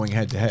 they are going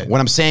head-to-head.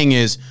 What I'm saying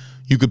is,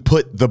 you could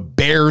put the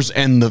Bears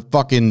and the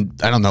fucking,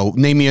 I don't know,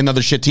 name me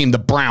another shit team, the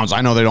Browns.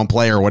 I know they don't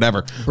play or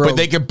whatever. Bro, but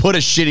they could put a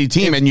shitty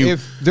team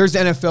if there's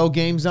NFL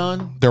games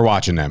on, they're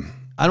watching them.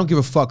 I don't give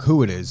a fuck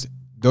who it is.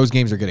 Those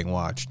games are getting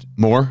watched.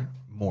 More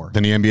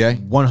than the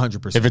NBA?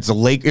 100%. If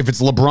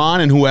it's LeBron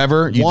and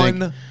whoever, you think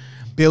 1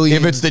 billion.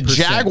 If it's the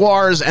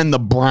Jaguars and the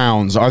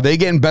Browns, are they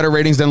getting better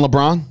ratings than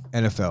LeBron?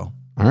 NFL.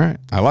 All right.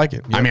 I like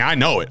it. Yep. I mean, I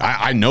know it.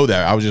 I know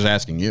that. I was just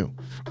asking you.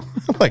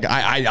 Like,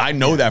 I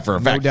know that for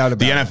a fact. No doubt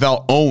about it. The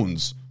NFL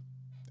owns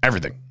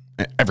everything.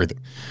 Everything.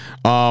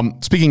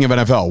 Speaking of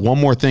NFL, one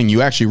more thing.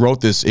 You actually wrote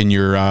this in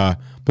your,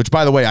 which,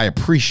 by the way, I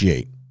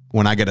appreciate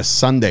when I get a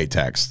Sunday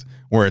text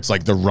where it's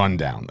like the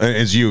rundown.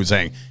 It's you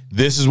saying,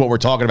 this is what we're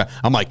talking about.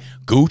 I'm like,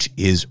 Gooch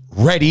is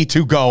ready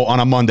to go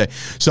on a Monday.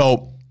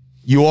 So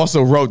you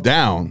also wrote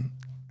down,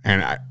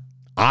 and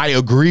I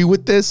agree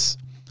with this,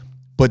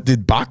 but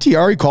did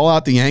Bakhtiari call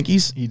out the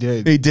Yankees? He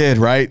did. He did,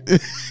 right?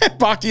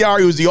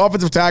 Bakhtiari was the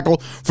offensive tackle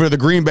for the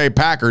Green Bay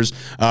Packers,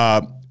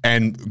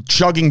 and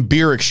chugging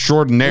beer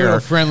extraordinaire. A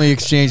friendly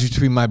exchange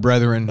between my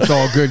brethren. It's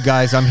all good,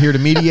 guys. I'm here to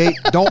mediate.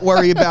 Don't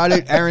worry about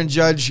it. Aaron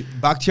Judge,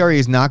 Bakhtiari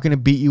is not going to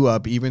beat you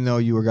up, even though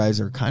you guys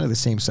are kind of the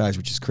same size,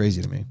 which is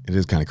crazy to me. It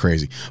is kind of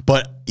crazy.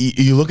 But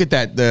you look at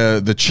that,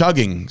 the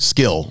chugging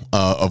skill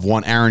of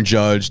one Aaron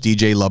Judge,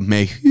 DJ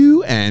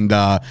LeMahieu,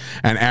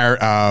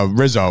 and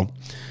Rizzo.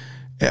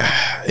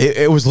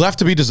 It was left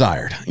to be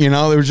desired. They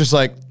were just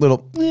like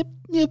little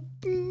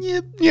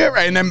yeah,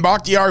 right. And then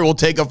Bakhtiari will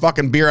take a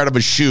fucking beer out of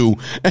a shoe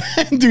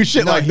and do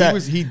shit like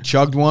that. He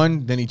chugged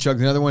one, then he chugged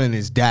another one, and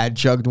his dad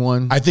chugged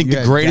one. I think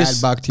the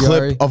greatest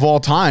clip of all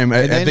time,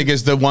 I think,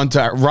 is the one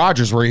to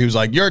Rodgers where he was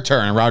like, "Your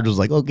turn," and Rodgers was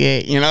like,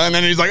 "Okay," and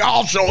then he's like,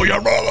 "I'll show you,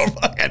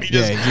 motherfucker," and he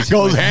just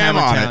goes ham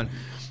on it.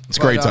 It's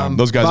a great time.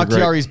 Those guys are great.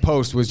 Bakhtiari's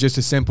post was just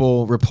a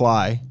simple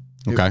reply,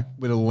 okay,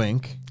 with a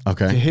link.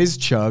 Okay. To his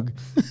chug,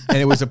 and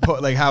it was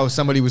like how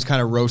somebody was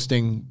kind of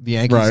roasting the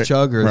Yankees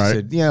chug, or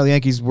said, the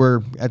Yankees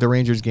were at the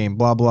Rangers game,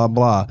 blah blah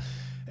blah,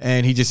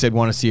 and he just said,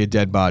 "Want to see a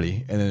dead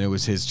body," and then it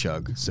was his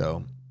chug.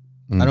 So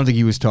I don't think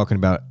he was talking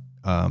about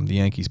the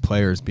Yankees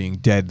players being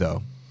dead,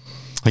 though.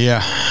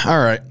 Yeah. All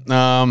right.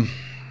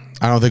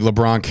 I don't think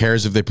LeBron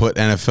cares if they put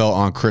NFL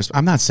on Christmas.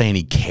 I'm not saying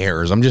he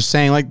cares. I'm just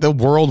saying, like, the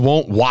world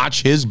won't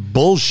watch his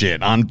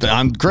bullshit on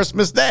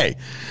Christmas Day.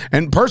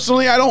 And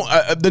personally, I don't.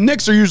 The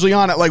Knicks are usually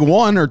on at like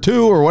 1 or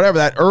 2 or whatever,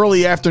 that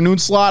early afternoon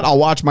slot. I'll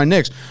watch my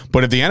Knicks.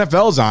 But if the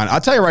NFL's on,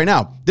 I'll tell you right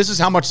now, this is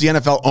how much the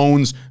NFL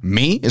owns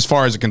me as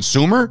far as a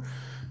consumer.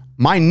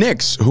 My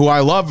Knicks, who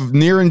I love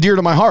near and dear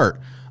to my heart,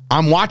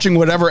 I'm watching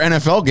whatever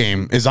NFL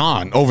game is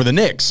on over the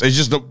Knicks. It's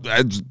just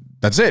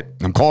That's it.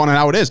 I'm calling it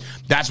how it is.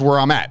 That's where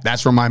I'm at.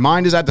 That's where my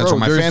mind is at. That's where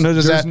my fanhood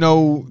is at.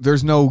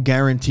 There's no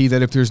guarantee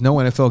that if there's no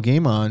NFL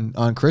game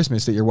on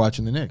Christmas that you're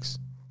watching the Knicks.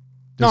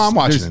 No, I'm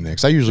watching the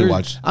Knicks. I usually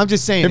watch. I'm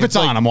just saying, if it's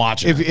on, I'm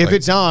watching. If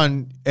it's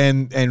on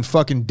and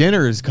fucking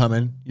dinner is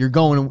coming, you're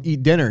going to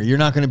eat dinner. You're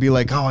not going to be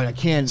like, oh, I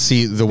can't.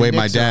 See, the way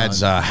my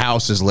dad's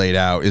house is laid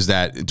out is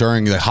that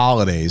during the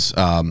holidays,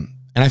 and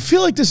I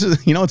feel like this is,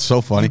 it's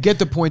so funny. You get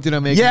the point that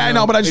I'm making. Yeah, I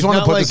know, but I just want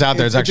to put this out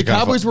there. It's actually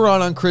kind of fun. If the Cowboys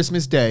were on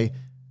Christmas Day,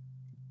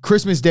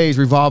 Christmas Day is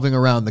revolving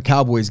around the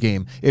Cowboys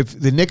game. If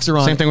the Knicks are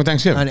on, same thing with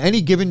Thanksgiving. On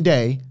any given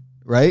day,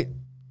 right?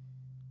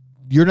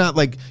 You're not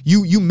like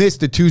you miss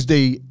the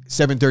Tuesday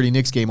 7:30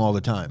 Knicks game all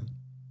the time.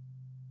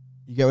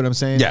 You get what I'm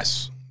saying?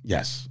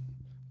 Yes.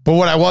 But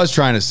what I was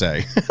trying to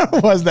say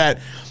was that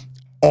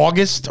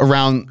August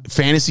around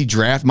fantasy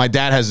draft, my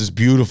dad has this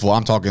beautiful,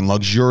 I'm talking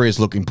luxurious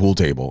looking pool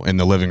table in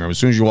the living room. As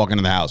soon as you walk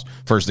into the house,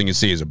 first thing you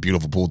see is a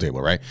beautiful pool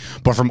table, right?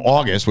 But from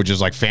August, which is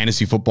like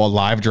fantasy football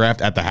live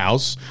draft at the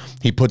house,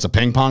 he puts a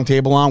ping pong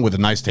table on with a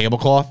nice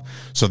tablecloth.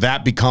 So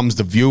that becomes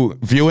the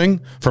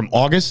viewing from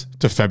August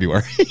to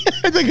February.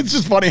 I think it's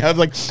just funny how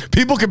like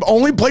people can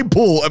only play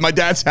pool at my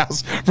dad's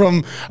house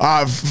from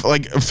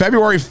like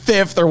February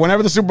 5th or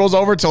whenever the Super Bowl's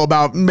over till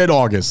about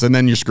mid-August, and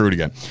then you're screwed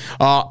again.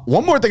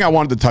 One more thing I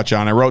wanted to touch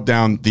on. I wrote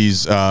down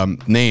these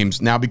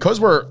names. Now,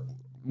 because we're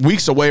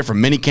weeks away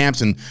from mini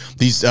camps and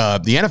these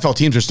the NFL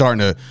teams are starting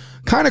to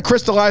kind of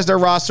crystallize their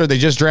roster. They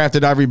just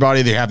drafted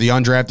everybody. They have the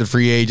undrafted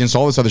free agents,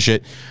 all this other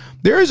shit.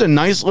 There is a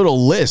nice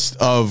little list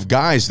of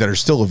guys that are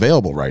still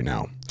available right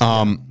now.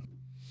 And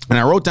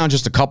I wrote down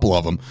just a couple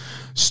of them,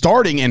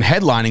 starting and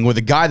headlining with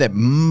a guy that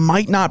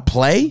might not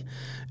play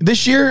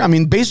this year. I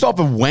mean, based off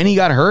of when he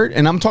got hurt,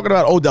 and I'm talking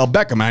about Odell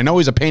Beckham. And I know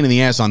he's a pain in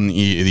the ass on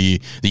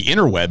the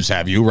interwebs,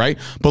 have you, right?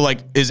 But like,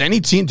 is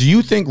any team, do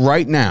you think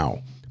right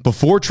now,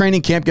 before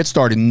training camp gets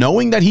started,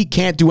 knowing that he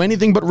can't do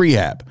anything but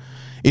rehab,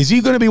 is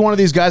he going to be one of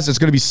these guys that's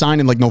going to be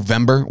signed in like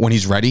November when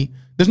he's ready?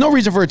 There's no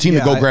reason for a team to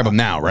go grab him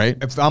now, right?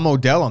 If I'm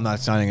Odell, I'm not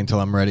signing until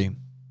I'm ready.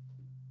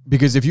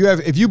 Because if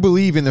you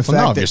believe in the fact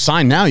that if you're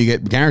signed now, you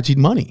get guaranteed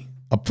money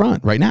up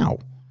front right now.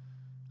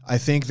 I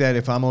think that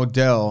if I'm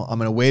Odell, I'm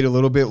going to wait a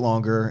little bit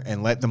longer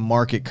and let the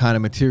market kind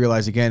of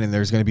materialize again, and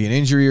there's going to be an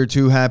injury or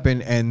two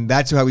happen, and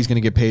that's how he's going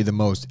to get paid the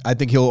most. I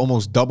think he'll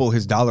almost double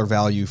his dollar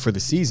value for the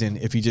season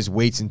if he just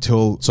waits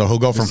until. So he'll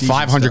go from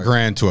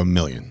 $500,000 to $1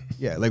 million.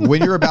 Yeah, like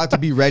when you're about to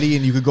be ready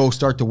and you could go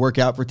start to work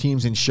out for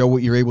teams and show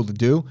what you're able to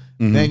do,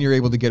 then you're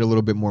able to get a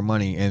little bit more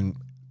money. And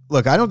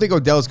look, I don't think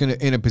Odell's going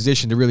to in a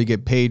position to really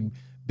get paid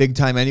big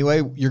time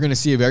anyway. You're going to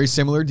see a very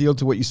similar deal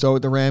to what you saw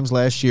with the Rams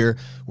last year,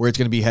 where it's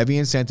going to be heavy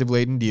incentive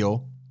laden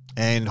deal,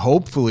 and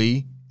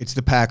hopefully it's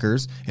the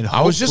Packers. And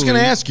I was just going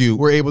to ask you,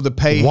 we're able to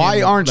pay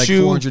why aren't like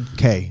you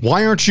 $400K?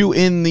 Why aren't you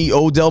in the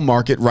Odell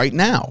market right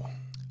now?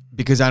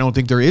 Because I don't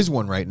think there is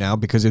one right now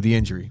because of the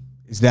injury.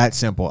 It's that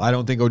simple. I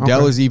don't think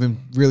Odell is even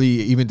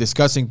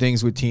discussing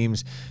things with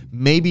teams.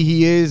 Maybe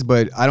he is,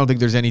 but I don't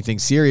think there's anything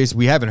serious.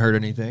 We haven't heard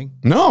anything.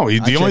 No,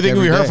 the only thing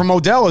we heard from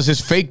Odell is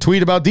his fake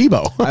tweet about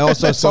Debo. I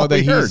also saw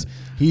that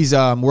he's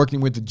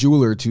working with the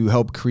jeweler to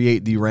help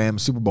create the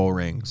Rams Super Bowl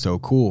ring. So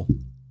cool.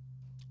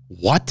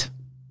 What?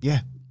 Yeah.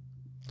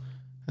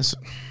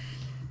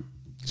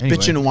 Anyway.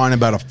 Bitching and whining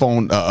about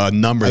a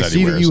number that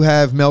he wears. I see that you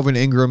have Melvin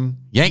Ingram.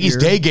 Yankees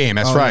day game.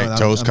 That's right. No,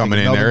 Toast coming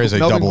in. There is a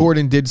double. Melvin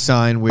Gordon did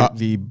sign with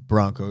the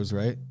Broncos,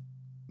 right?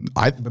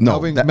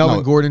 Melvin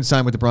Gordon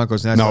signed with the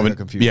Broncos, and that's why I got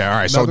confused. Yeah, all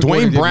right. So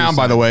Dwayne Brown,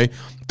 by the way,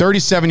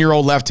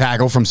 37-year-old left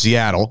tackle from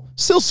Seattle,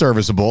 still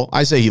serviceable.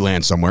 I say he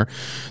lands somewhere.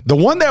 The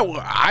one that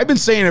I've been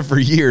saying it for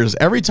years,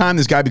 every time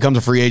this guy becomes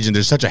a free agent,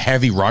 there's such a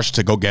heavy rush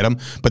to go get him,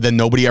 but then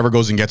nobody ever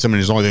goes and gets him, and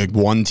there's only like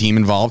one team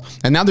involved.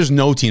 And now there's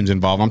no teams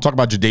involved. I'm talking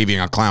about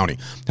Jadeveon Clowney.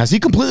 Has he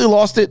completely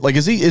lost it? Like,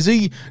 is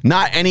he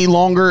not any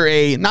longer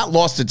not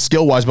lost it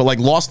skill-wise, but like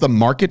lost the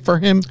market for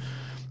him?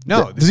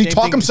 No. Does he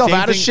talk himself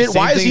out of shit?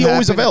 Why is he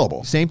always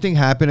available? Same thing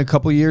happened a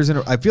couple years in.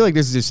 I feel like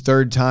this is his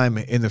third time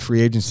in the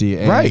free agency.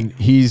 And right.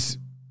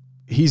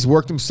 He's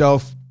worked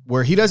himself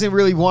where he doesn't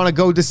really want to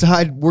go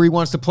decide where he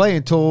wants to play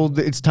until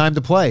it's time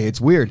to play. It's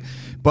weird.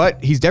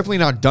 But he's definitely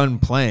not done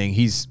playing. I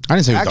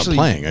didn't say he was done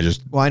playing.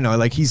 Well, I know.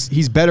 Like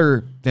he's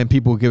better than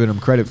people giving him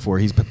credit for.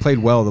 He's played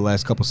well the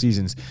last couple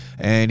seasons,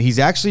 and he's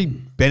actually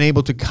been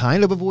able to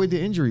kind of avoid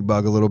the injury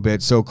bug a little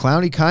bit. So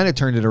Clowney kind of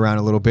turned it around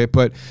a little bit,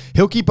 but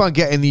he'll keep on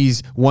getting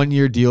these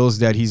one-year deals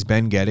that he's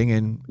been getting,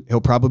 and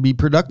he'll probably be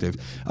productive.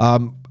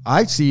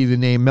 I see the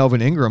name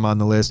Melvin Ingram on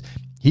the list.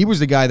 He was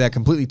the guy that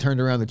completely turned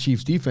around the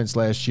Chiefs' defense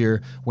last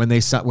year when they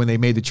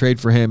made the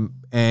trade for him,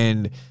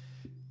 and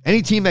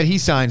any team that he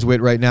signs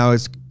with right now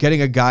is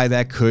getting a guy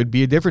that could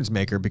be a difference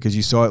maker because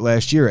you saw it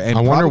last year. And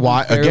I wonder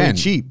why. Again,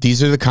 cheap.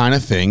 These are the kind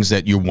of things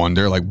that you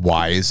wonder, like,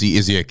 why is he?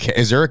 Is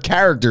there a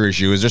character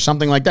issue? Is there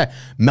something like that?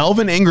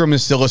 Melvin Ingram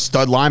is still a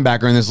stud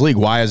linebacker in this league.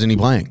 Why isn't he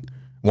playing?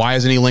 Why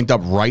isn't he linked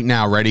up right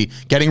now,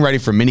 getting ready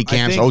for mini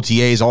camps,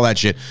 OTAs, all that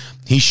shit?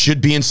 He should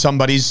be in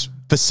somebody's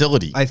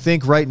facility. I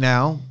think right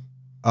now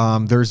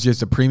there's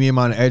just a premium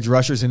on edge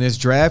rushers in this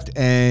draft,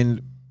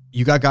 and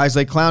you got guys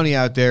like Clowney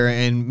out there,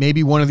 and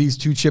maybe one of these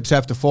two chips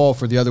have to fall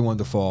for the other one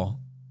to fall,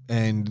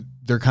 and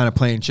they're kind of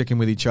playing chicken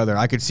with each other.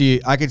 I could see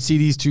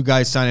these two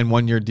guys signing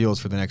 1-year deals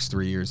for the next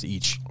 3 years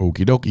each.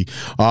 Okie dokie.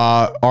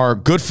 Our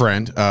good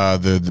friend,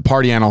 the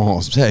party animal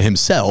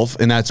himself,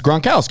 and that's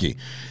Gronkowski.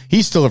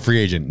 He's still a free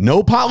agent.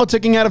 No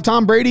politicking out of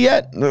Tom Brady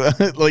yet.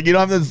 Like, you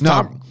don't have this.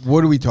 No,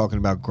 what are we talking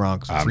about?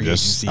 Gronk's free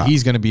agency.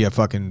 He's going to be a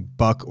fucking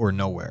buck or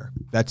nowhere.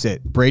 That's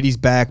it. Brady's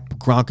back.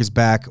 Gronk is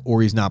back,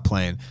 or he's not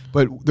playing.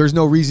 But there's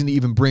no reason to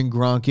even bring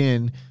Gronk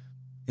in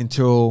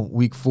until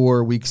week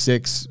 4, week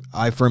 6.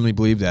 I firmly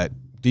believe that.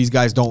 These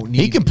guys don't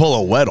need. He can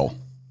pull a Weddle,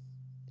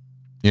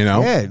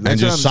 and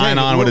just sign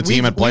on with a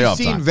team at playoff time.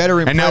 We've seen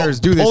veteran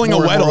players do this. Pulling a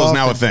Weddle is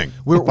now a thing.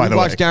 We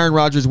watched Aaron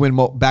Rodgers win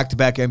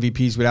back-to-back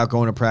MVPs without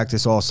going to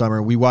practice all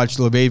summer. We watched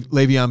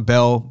Le'Veon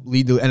Bell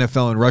lead the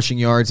NFL in rushing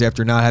yards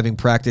after not having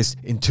practice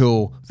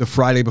until the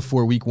Friday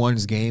before Week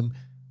 1's game.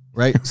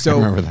 Right? So I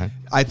remember that.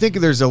 I think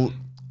there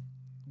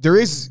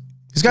is.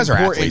 These guys are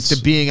athletes. To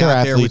being They're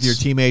out there with athletes. your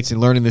teammates and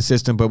learning the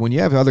system. But when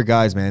you have other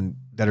guys, man,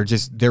 that are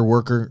just they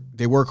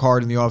work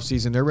hard in the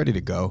offseason, they're ready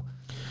to go.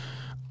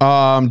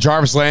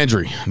 Jarvis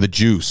Landry, the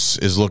Juice,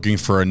 is looking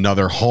for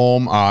another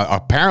home.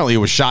 Apparently, it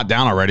was shot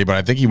down already, but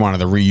I think he wanted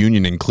the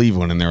reunion in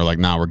Cleveland, and they were like,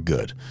 "Nah, we're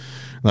good.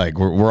 Like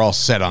we're all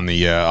set on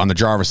the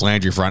Jarvis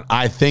Landry front."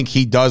 I think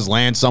he does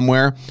land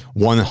somewhere,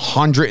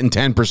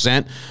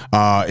 110%.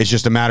 It's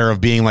just a matter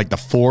of being like the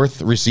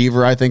 4th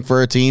receiver, I think,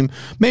 for a team,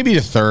 maybe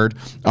the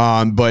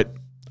 3rd. But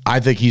I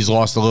think he's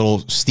lost a little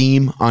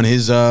steam on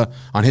his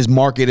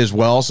market as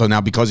well. So now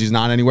because he's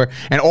not anywhere,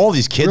 and all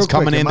these kids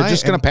coming in, they're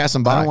just going to pass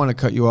him by. I don't want to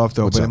cut you off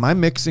though, but am I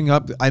mixing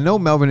up? I know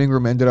Melvin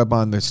Ingram ended up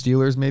on the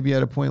Steelers maybe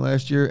at a point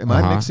last year. Am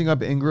I mixing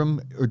up Ingram,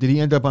 or did he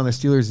end up on the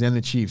Steelers and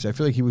the Chiefs? I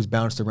feel like he was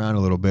bounced around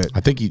a little bit.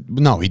 I think he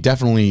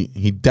definitely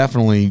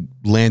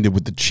landed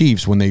with the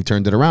Chiefs when they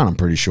turned it around. I'm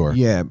pretty sure.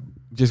 Yeah.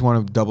 Just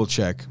want to double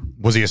check.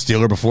 Was he a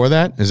Steeler before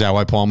that? Is that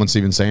why Paulman's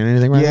even saying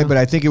anything right now? Yeah, but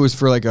I think it was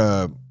for like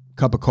a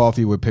cup of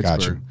coffee with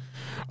Pittsburgh.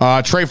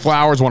 Gotcha. Trey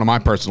Flowers, one of my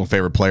personal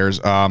favorite players.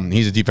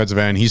 He's a defensive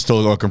end. He's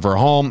still looking for a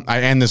home.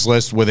 I end this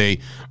list with a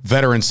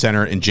veteran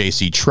center in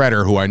J.C.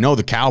 Treader, who I know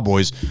the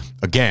Cowboys,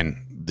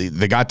 again,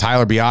 they got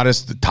Tyler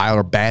Biadasz,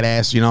 Tyler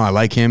Badass, I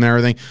like him and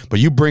everything. But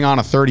you bring on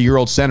a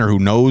 30-year-old center who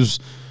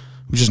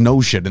just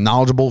knows shit, a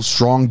knowledgeable,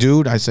 strong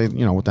dude. I say,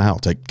 what the hell?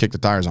 Kick the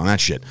tires on that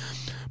shit.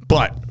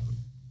 But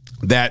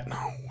that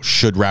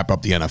should wrap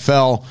up the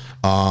NFL.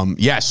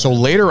 So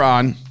later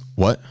on,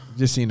 what?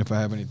 Just seeing if I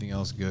have anything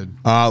else good.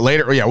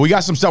 Later, we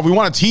got some stuff. We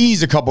want to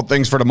tease a couple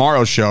things for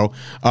tomorrow's show.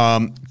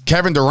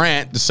 Kevin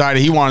Durant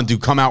decided he wanted to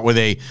come out with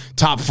a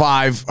top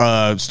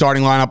 5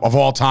 starting lineup of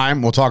all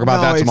time. We'll talk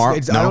about that tomorrow. I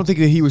don't think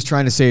that he was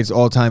trying to say it's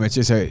all time. It's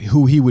just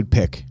who he would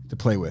pick to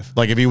play with.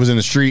 Like if he was in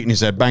the street and he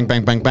said, bang,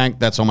 bang, bang, bang,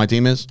 that's all my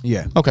team is?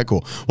 Yeah. Okay,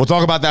 cool. We'll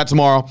talk about that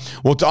tomorrow.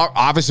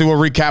 Obviously, we'll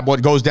recap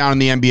what goes down in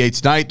the NBA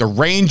tonight. The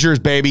Rangers,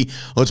 baby.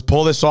 Let's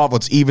pull this off.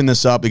 Let's even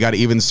this up. We got to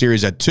even the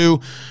series at 2.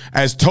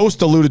 As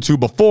Toast alluded to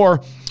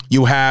before,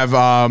 you have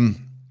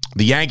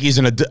the Yankees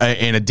in a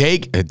day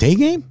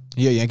game?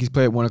 Yeah, Yankees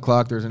play at 1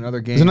 o'clock. There's another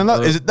game.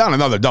 Is it not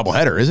another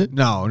doubleheader, is it?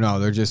 No,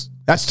 they're just...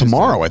 That's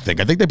tomorrow, I think.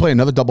 I think they play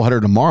another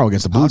doubleheader tomorrow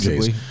against the Blue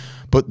Jays.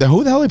 But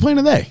who the hell are they playing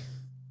today?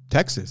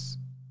 Texas.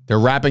 They're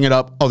wrapping it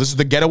up. Oh, this is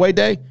the getaway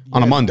day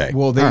on a Monday.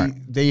 Well,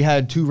 they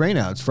had 2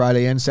 rainouts,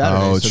 Friday and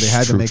Saturday, so they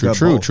had to make up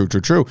both.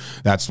 True.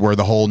 That's where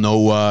the whole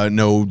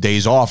no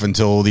days off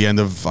until the end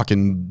of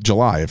fucking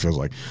July, it feels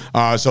like.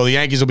 So the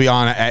Yankees will be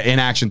in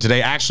action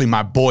today. Actually,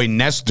 my boy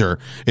Nestor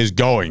is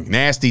going.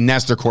 Nasty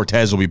Nestor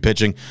Cortez will be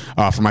pitching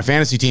for my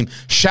fantasy team.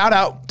 Shout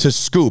out to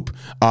Scoop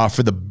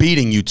for the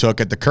beating you took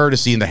at the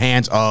courtesy in the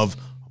hands of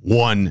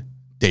one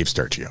Dave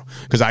Sturcio,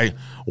 because I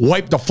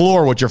wiped the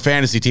floor with your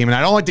fantasy team, and I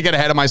don't like to get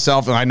ahead of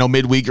myself, and I know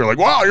midweek you're like,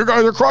 wow, you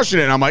guys are crushing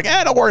it, and I'm like,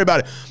 don't worry about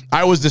it.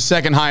 I was the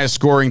 2nd highest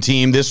scoring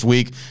team this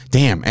week.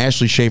 Damn,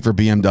 Ashley Schaefer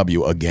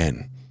BMW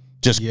again.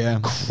 Just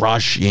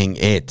crushing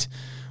it.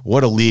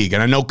 What a league.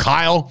 And I know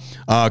Kyle.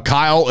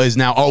 Kyle is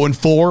now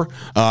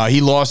 0-4. He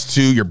lost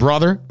to your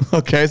brother.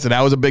 Okay, so that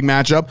was a big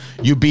matchup.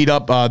 You beat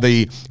up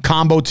the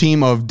combo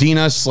team of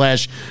Dina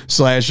slash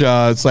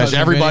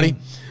everybody.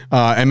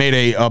 And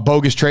made a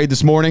bogus trade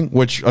this morning,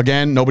 which,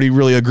 again, nobody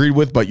really agreed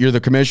with, but you're the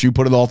commish. You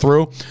put it all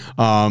through.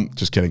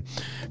 Just kidding.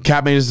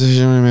 Cap made his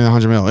decision, made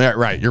 $100 million. Yeah,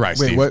 right. You're right,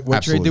 Steve. Wait,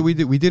 what trade did we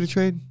do? We did a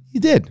trade?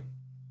 You did.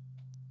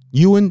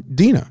 You and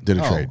Dina did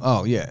a trade.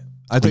 Oh, yeah.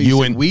 I thought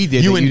you said we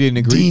did, you didn't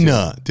agree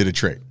Dina did a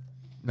trade.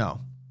 No.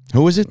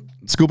 Who was it?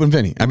 Scoop and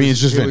Vinny. It's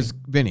just Vinny. It was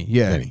Vinny,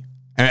 yeah. Vinny.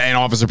 And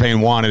Officer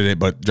Payne wanted it,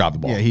 but dropped the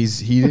ball. Yeah,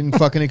 he didn't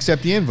fucking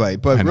accept the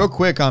invite. But real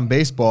quick on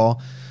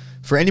baseball,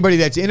 for anybody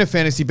that's in a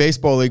fantasy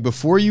baseball league,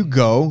 before you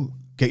go,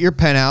 get your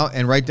pen out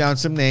and write down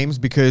some names,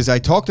 because I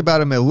talked about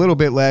them a little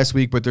bit last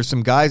week, but there's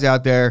some guys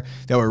out there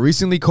that were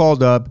recently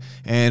called up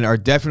and are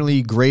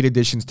definitely great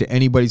additions to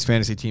anybody's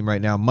fantasy team right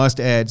now.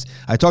 Must adds.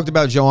 I talked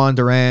about Joan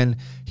Duran.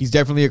 He's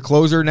definitely a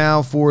closer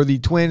now for the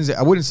Twins.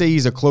 I wouldn't say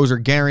he's a closer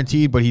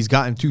guaranteed, but he's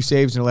gotten 2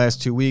 saves in the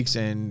last 2 weeks,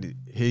 and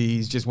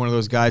he's just one of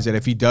those guys that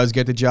if he does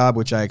get the job,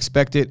 which I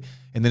expect it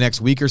in the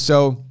next week or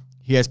so,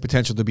 he has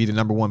potential to be the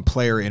number one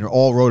player in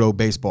all Roto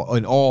baseball,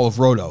 in all of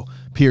Roto,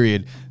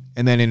 period.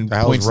 And then in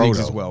points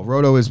leagues as well.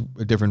 Roto is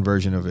a different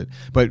version of it.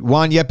 But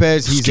Juan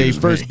Yepes, he's a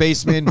first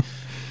baseman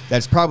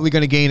that's probably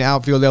going to gain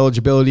outfield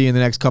eligibility in the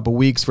next couple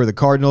weeks for the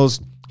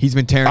Cardinals. He's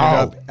been tearing it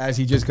up as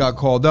he just got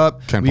called up.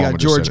 We got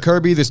George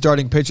Kirby, the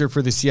starting pitcher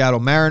for the Seattle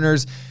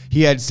Mariners.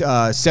 He had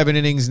 7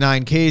 innings,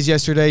 9 Ks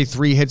yesterday,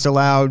 3 hits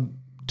allowed,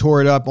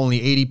 tore it up,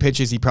 only 80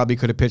 pitches. He probably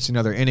could have pitched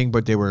another inning,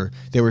 but they were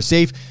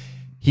safe.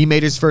 He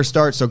made his first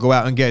start, so go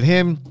out and get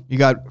him. You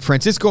got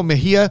Francisco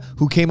Mejia,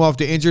 who came off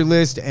the injured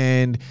list,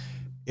 and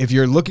if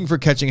you're looking for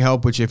catching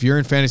help, which if you're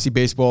in fantasy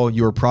baseball,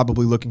 you're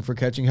probably looking for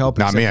catching help.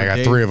 Not me. I got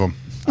 3 of them.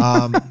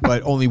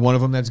 But only one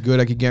of them that's good.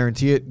 I could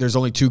guarantee it. There's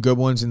only 2 good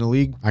ones in the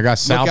league. I got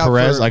Sal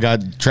Perez. I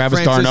got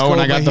Travis d'Arnaud,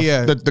 and I got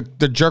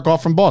the jerk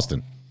off from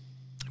Boston.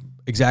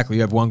 Exactly.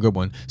 You have one good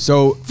one.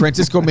 So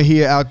Francisco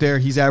Mejia out there,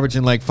 he's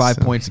averaging like 5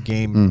 points a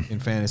game in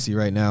fantasy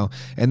right now.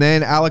 And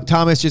then Alek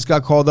Thomas just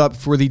got called up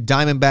for the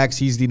Diamondbacks.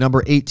 He's the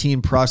number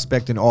 18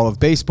 prospect in all of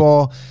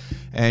baseball,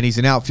 and he's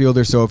an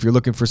outfielder. So if you're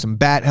looking for some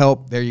bat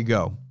help, there you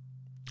go.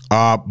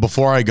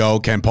 Before I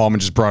go, Ken Paulman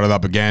just brought it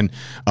up again.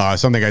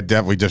 Something I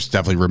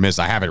definitely remiss.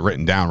 I have it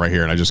written down right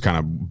here, and I just kind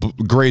of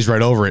grazed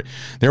right over it.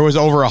 There was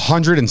over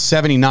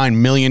 $179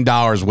 million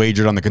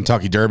wagered on the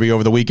Kentucky Derby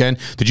over the weekend.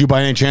 Did you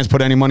by any chance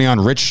put any money on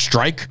Rich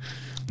Strike,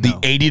 the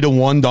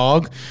 80-1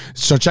 dog?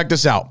 So check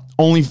this out.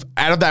 Only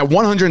out of that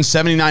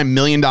 $179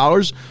 million,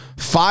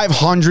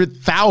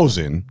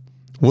 $500,000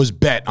 was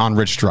bet on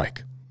Rich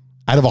Strike.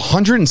 Out of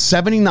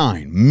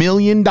 $179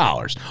 million,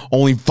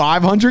 only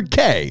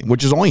 $500K,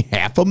 which is only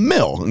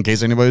 $500,000, in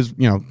case anybody's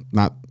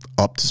not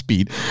up to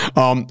speed,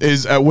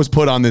 was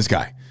put on this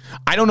guy.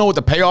 I don't know what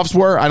the payoffs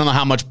were. I don't know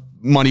how much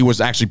money was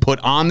actually put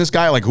on this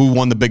guy, like who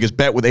won the biggest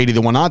bet with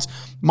 80-1 odds.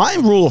 My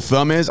rule of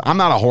thumb is I'm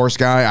not a horse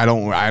guy. I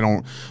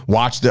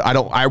watch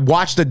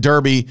the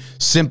Derby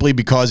simply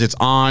because it's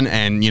on,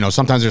 and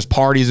sometimes there's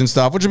parties and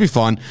stuff, which would be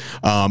fun.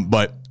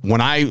 But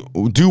when I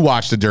do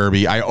watch the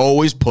Derby, I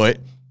always put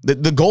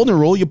the golden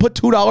rule, you put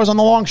 $2 on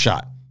the long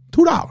shot.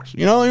 $2.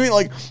 You know what I mean?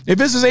 Like, if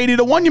this is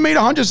 80-1, you made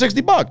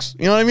 $160.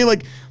 You know what I mean?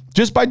 Like,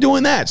 just by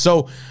doing that.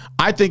 So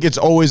I think it's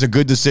always a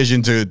good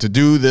decision to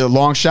do the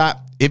long shot.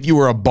 If you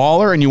were a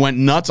baller and you went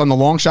nuts on the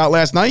long shot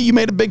last night, you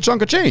made a big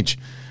chunk of change.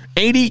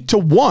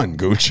 80-1,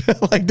 Gooch.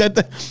 Like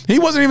that. He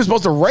wasn't even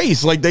supposed to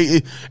race. Like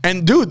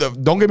don't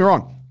get me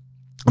wrong.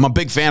 I'm a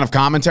big fan of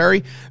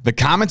commentary. The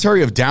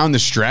commentary of down the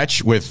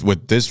stretch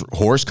with this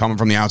horse coming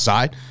from the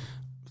outside,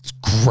 it's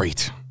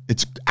great.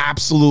 It's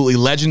absolutely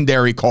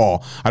legendary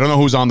call. I don't know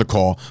who's on the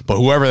call, but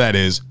whoever that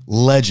is,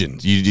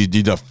 legend. You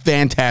did a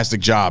fantastic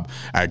job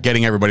at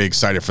getting everybody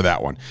excited for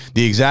that one.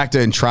 The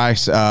exacta and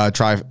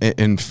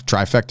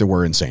trifecta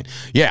were insane.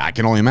 Yeah, I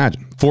can only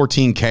imagine.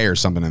 $14K or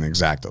something in the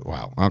exacta.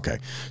 Wow. Okay.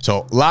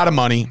 So a lot of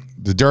money.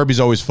 The Derby's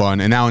always fun.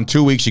 And now in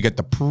 2 weeks, you get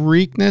the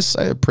Preakness.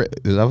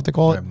 Is that what they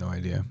call it? I have no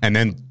idea. And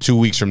then 2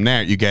 weeks from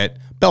there, you get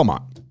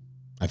Belmont,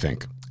 I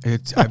think.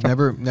 I've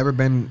never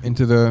been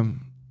into the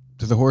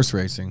horse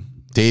racing.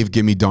 Dave,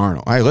 give me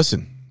Darnold. Hey,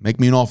 listen, make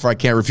me an offer I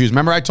can't refuse.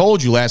 Remember, I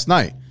told you last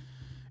night,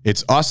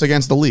 it's us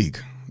against the league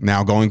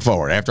now going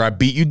forward. After I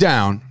beat you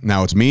down,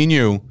 now it's me and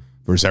you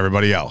versus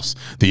everybody else.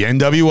 The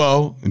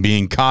NWO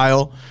being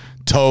Kyle,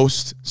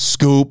 Toast,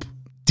 Scoop,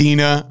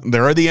 Dina.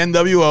 They're the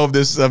NWO of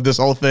this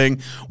whole thing.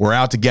 We're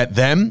out to get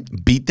them,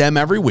 beat them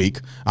every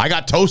week. I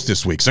got Toast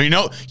this week. So you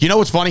know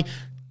what's funny?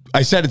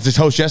 I said it to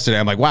Toast yesterday.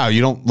 I'm like, wow,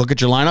 you don't look at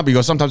your lineup? He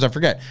goes, sometimes I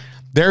forget.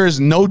 There is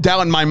no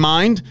doubt in my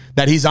mind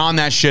that he's on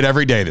that shit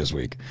every day this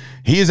week.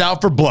 He is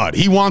out for blood.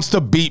 He wants to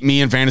beat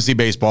me in fantasy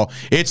baseball.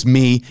 It's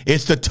me.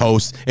 It's the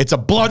Toast. It's a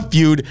blood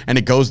feud, and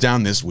it goes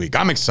down this week.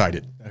 I'm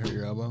excited. Did that hurt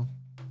your elbow?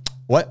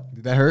 What?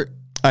 Did that hurt?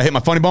 I hit my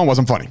funny bone.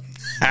 Wasn't funny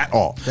at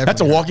all. Definitely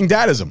That's a walking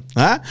dadism.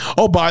 Huh?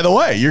 Oh, by the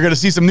way, you're going to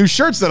see some new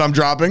shirts that I'm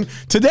dropping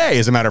today,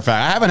 as a matter of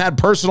fact. I haven't had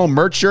personal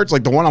merch shirts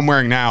like the one I'm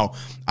wearing now.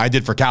 I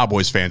did for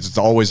Cowboys fans. It's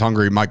the Always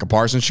Hungry Micah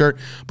Parsons shirt.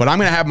 But I'm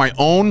going to have my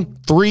own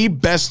 3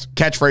 best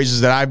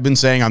catchphrases that I've been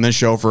saying on this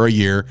show for a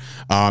year.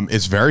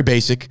 It's very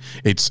basic.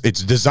 It's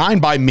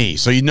designed by me.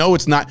 So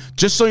it's not,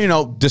 just so you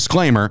know,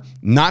 disclaimer,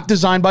 not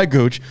designed by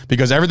Gooch,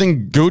 because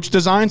everything Gooch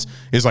designs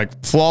is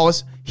like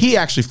flawless. He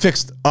actually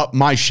fixed up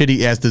my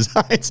shitty ass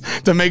designs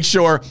to make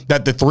sure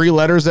that the 3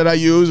 letters that I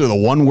use, or the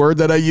 1 word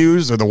that I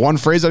use, or the 1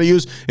 phrase that I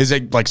use is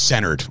like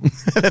centered.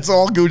 That's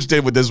all Gooch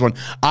did with this one.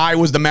 I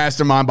was the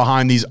mastermind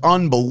behind these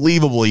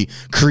unbelievably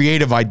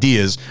creative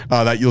ideas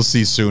that you'll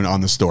see soon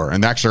on the store.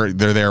 And actually,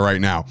 they're there right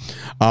now.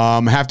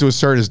 Have to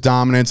assert his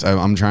dominance.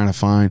 I'm trying to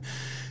find.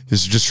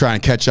 This is just trying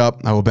to catch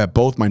up. I will bet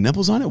both my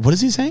nipples on it. What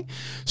is he saying?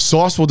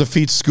 Sauce will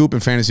defeat Scoop in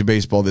fantasy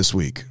baseball this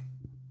week.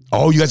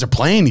 Oh, you guys are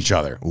playing each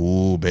other.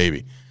 Ooh,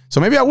 baby. So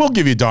maybe I will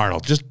give you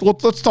Darnold. Just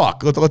let's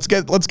talk. Let's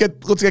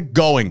get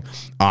going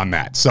on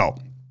that. So,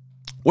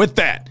 with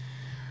that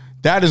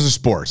is the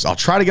sports. I'll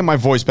try to get my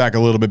voice back a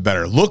little bit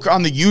better. Look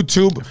on the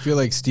YouTube. I feel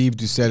like Steve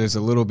Doucette is a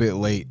little bit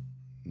late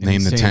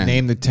Name the saying 10.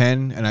 Name the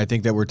 10, and I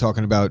think that we're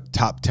talking about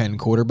top 10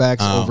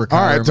 quarterbacks over Kyler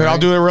All right, so Murray. I'll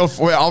do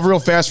it real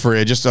fast for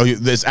you. Just so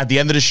this at the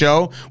end of the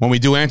show, when we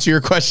do answer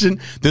your question,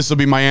 this will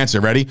be my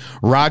answer. Ready?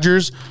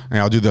 Rodgers, and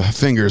I'll do the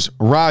fingers.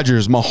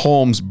 Rodgers,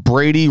 Mahomes,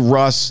 Brady,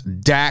 Russ,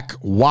 Dak,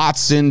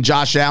 Watson,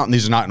 Josh Allen.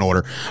 These are not in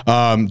order.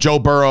 Joe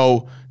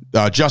Burrow,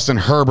 Justin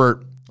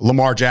Herbert,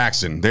 Lamar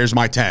Jackson. There's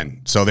my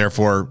 10. So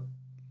therefore,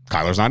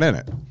 Kyler's not in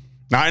it.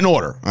 Not in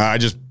order.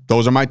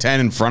 Those are my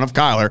 10 in front of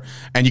Kyler,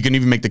 and you can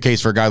even make the case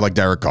for a guy like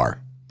Derek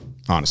Carr.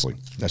 Honestly,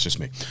 that's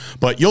just me.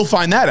 But you'll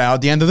find that out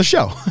at the end of the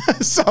show.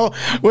 So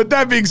with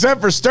that being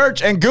said, for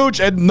Sturch and Gooch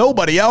and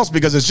nobody else,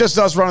 because it's just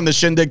us running the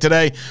shindig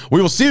today,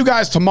 we will see you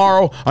guys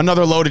tomorrow.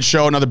 Another loaded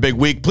show, another big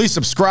week. Please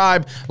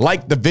subscribe,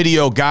 like the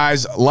video,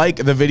 guys. Like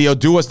the video.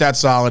 Do us that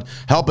solid.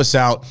 Help us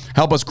out.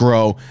 Help us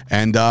grow.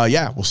 And,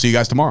 we'll see you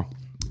guys tomorrow.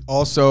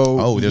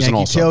 Also, there's Yankee an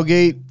also.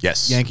 Tailgate.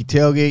 Yes. Yankee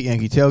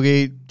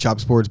Tailgate, Chop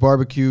Sports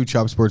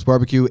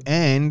Barbecue,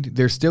 and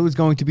there still is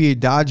going to be a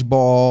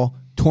dodgeball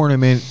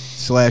tournament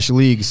 /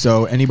 league.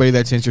 So anybody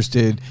that's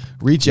interested,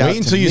 reach out to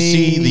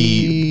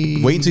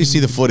me. Wait until you see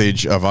the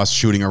footage of us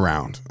shooting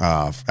around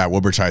at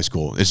Woodbridge High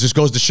School. It just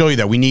goes to show you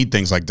that we need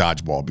things like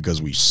dodgeball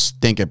because we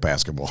stink at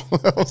basketball.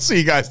 We'll see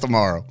you guys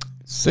tomorrow.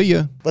 See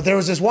ya. But there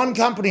was this one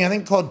company, I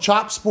think, called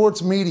Chop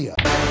Sports Media.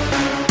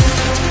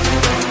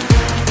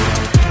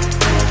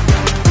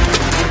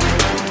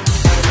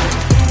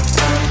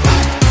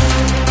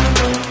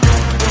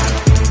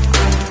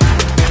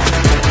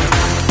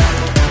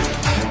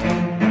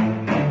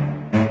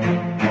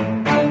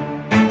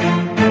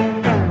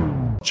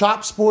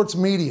 Chop Sports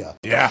Media.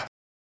 Yeah.